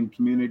farming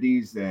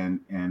communities and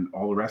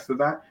all the rest of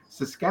that.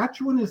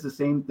 Saskatchewan is the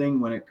same thing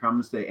when it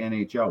comes to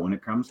NHL. When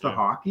it comes to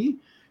hockey,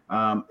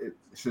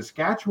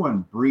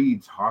 Saskatchewan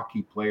breeds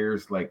hockey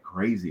players like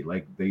crazy.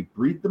 Like they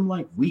breed them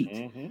like wheat.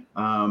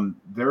 Mm-hmm.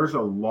 There's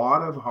a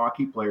lot of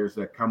hockey players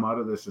that come out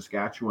of the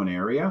Saskatchewan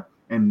area,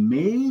 and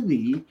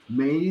maybe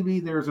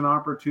there's an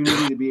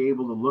opportunity to be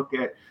able to look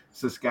at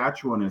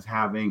Saskatchewan as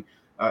having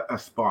a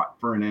spot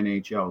for an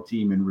NHL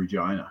team in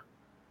Regina.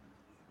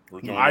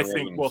 I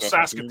think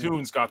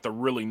Saskatoon's got the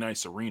really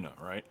nice arena,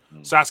 right?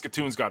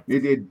 Saskatoon's got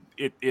it.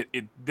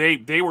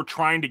 They were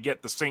trying to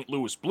get the St.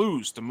 Louis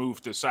Blues to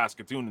move to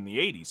Saskatoon in the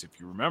 80s, if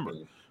you remember.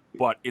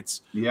 But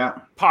it's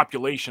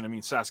population. I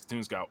mean,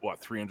 Saskatoon's got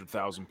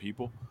 300,000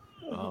 people.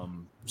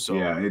 So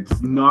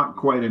it's not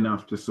quite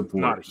enough to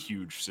support. Not a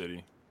huge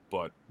city,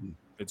 but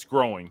it's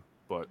growing.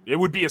 But it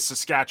would be a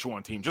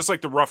Saskatchewan team, just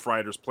like the Rough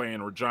Riders play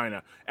in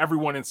Regina.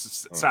 Everyone in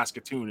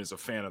Saskatoon is a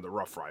fan of the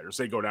Rough Riders.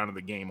 They go down to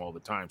the game all the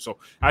time. So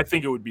I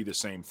think it would be the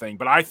same thing.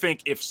 But I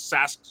think if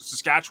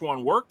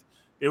Saskatchewan worked,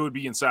 it would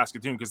be in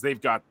Saskatoon because they've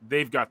got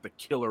the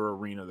killer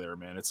arena there,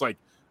 man. It's like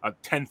a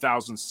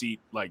 10,000 seat.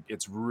 Like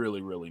it's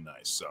really, really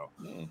nice. So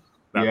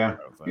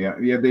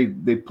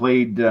They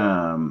played.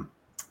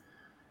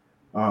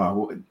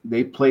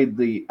 They played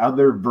the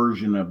other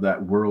version of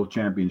that World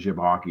Championship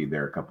hockey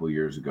there a couple of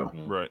years ago.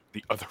 Right,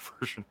 the other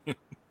version.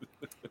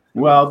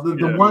 Well,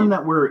 the one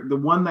that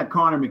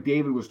Connor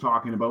McDavid was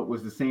talking about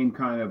was the same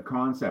kind of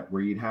concept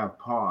where you'd have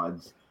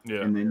pods,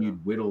 and then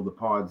you'd whittle the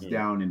pods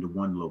down into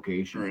one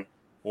location. Right.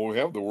 Well, we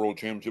have the World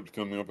Championships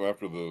coming up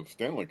after the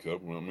Stanley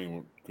Cup. I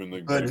mean, couldn't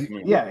they? But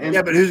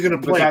who's going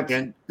to play?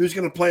 Ken? Who's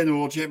going to play in the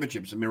World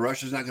Championships? I mean,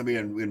 Russia's not going to be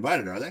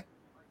invited, are they?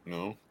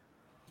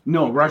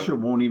 No, Russia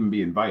won't even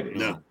be invited.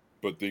 No,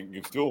 but you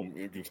can still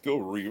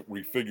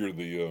refigure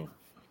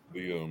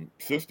the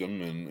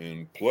system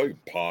and play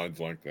pods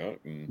like that.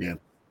 And,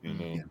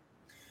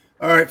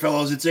 All right,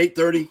 fellas, it's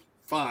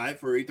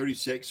 8:35 or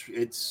 8:36.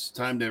 It's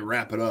time to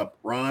wrap it up.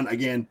 Ron,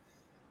 again,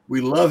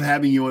 we love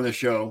having you on the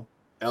show.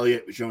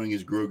 Elliot was showing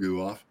his Grogu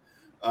off.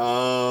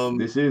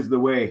 This is the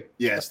way.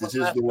 Yes, this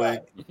is the way.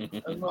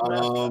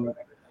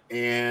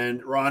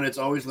 And Ron, it's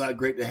always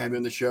great to have you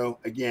on the show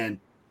again.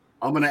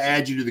 I'm going to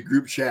add you to the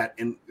group chat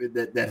and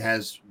that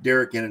has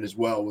Derek in it as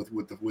well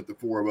with the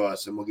four of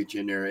us, and we'll get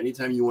you in there.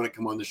 Anytime you want to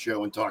come on the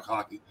show and talk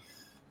hockey,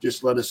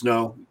 just let us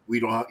know.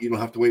 You don't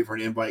have to wait for an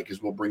invite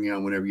because we'll bring you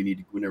on whenever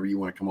you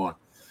want to come on.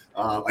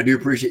 I do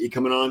appreciate you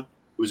coming on. It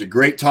was a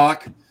great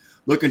talk.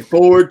 Looking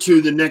forward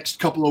to the next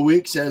couple of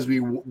weeks as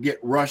we get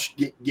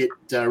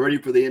ready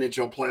for the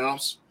NHL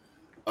playoffs.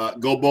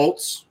 Go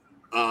Bolts!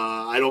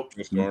 I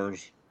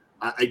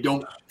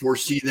don't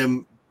foresee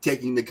them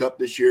taking the cup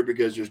this year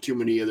because there's too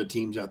many other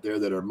teams out there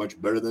that are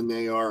much better than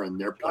they are, and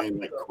they're playing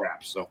like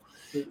crap. So,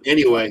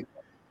 anyway,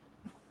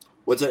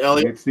 what's that,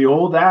 Elliot? It's the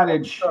old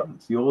adage.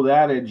 If you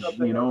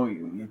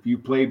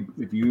play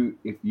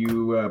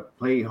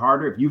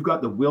harder, if you've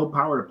got the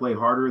willpower to play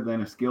harder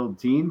than a skilled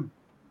team,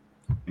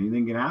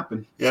 anything can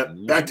happen. Yeah,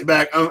 back to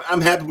back.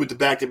 I'm happy with the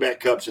back-to-back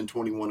cups in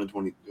 20 and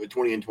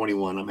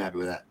 21. I'm happy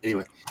with that.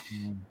 Anyway,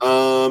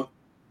 on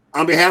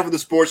behalf of the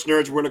sports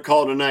nerds, we're going to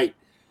call it a night.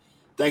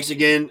 Thanks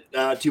again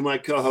to my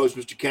co-host,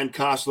 Mr. Ken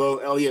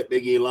Koslow, Elliot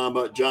Biggie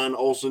Lamba, John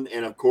Olson,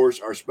 and, of course,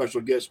 our special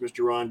guest,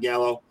 Mr. Ron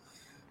Gallo.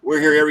 We're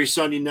here every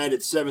Sunday night at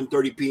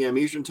 7:30 p.m.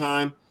 Eastern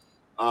Time.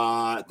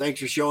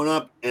 Thanks for showing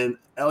up. And,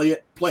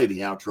 Elliot, play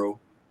the outro.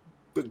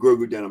 Put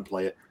Grogu down and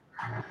play it.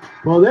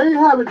 Well, there you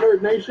have it,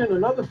 Nerd Nation.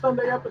 Another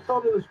Sunday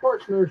episode of the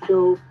Sports Nerd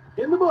Show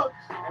in the books,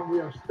 and we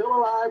are still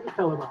alive to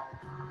tell about it.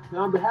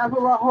 Now, on behalf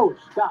of our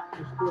host, Scott,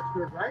 the Sports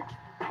Nerd, right?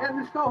 And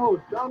his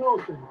co-host, John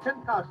Olson, Ken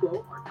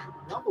Koslow, our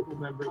lovable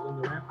members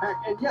in the Ramp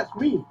Pack, and yes,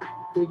 me,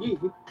 Big E,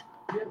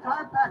 the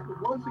entire pack would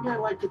once again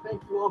like to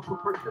thank you all for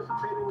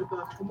participating with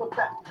us in the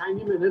best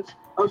 90 minutes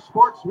of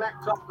Sports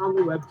Smack Talk on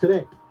the web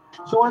today.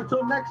 So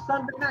until next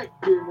Sunday night,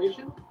 dear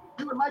nation,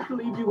 we would like to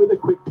leave you with a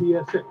quick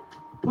PSA.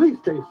 Please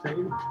stay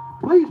safe,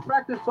 please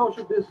practice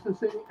social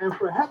distancing, and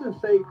for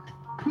heaven's sake,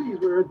 please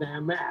wear a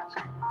damn mask.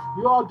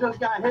 You all just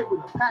got hit with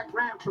a pack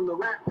rant from the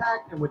Ramp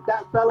Pack, and with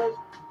that, fellas,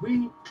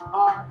 we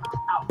are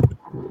out.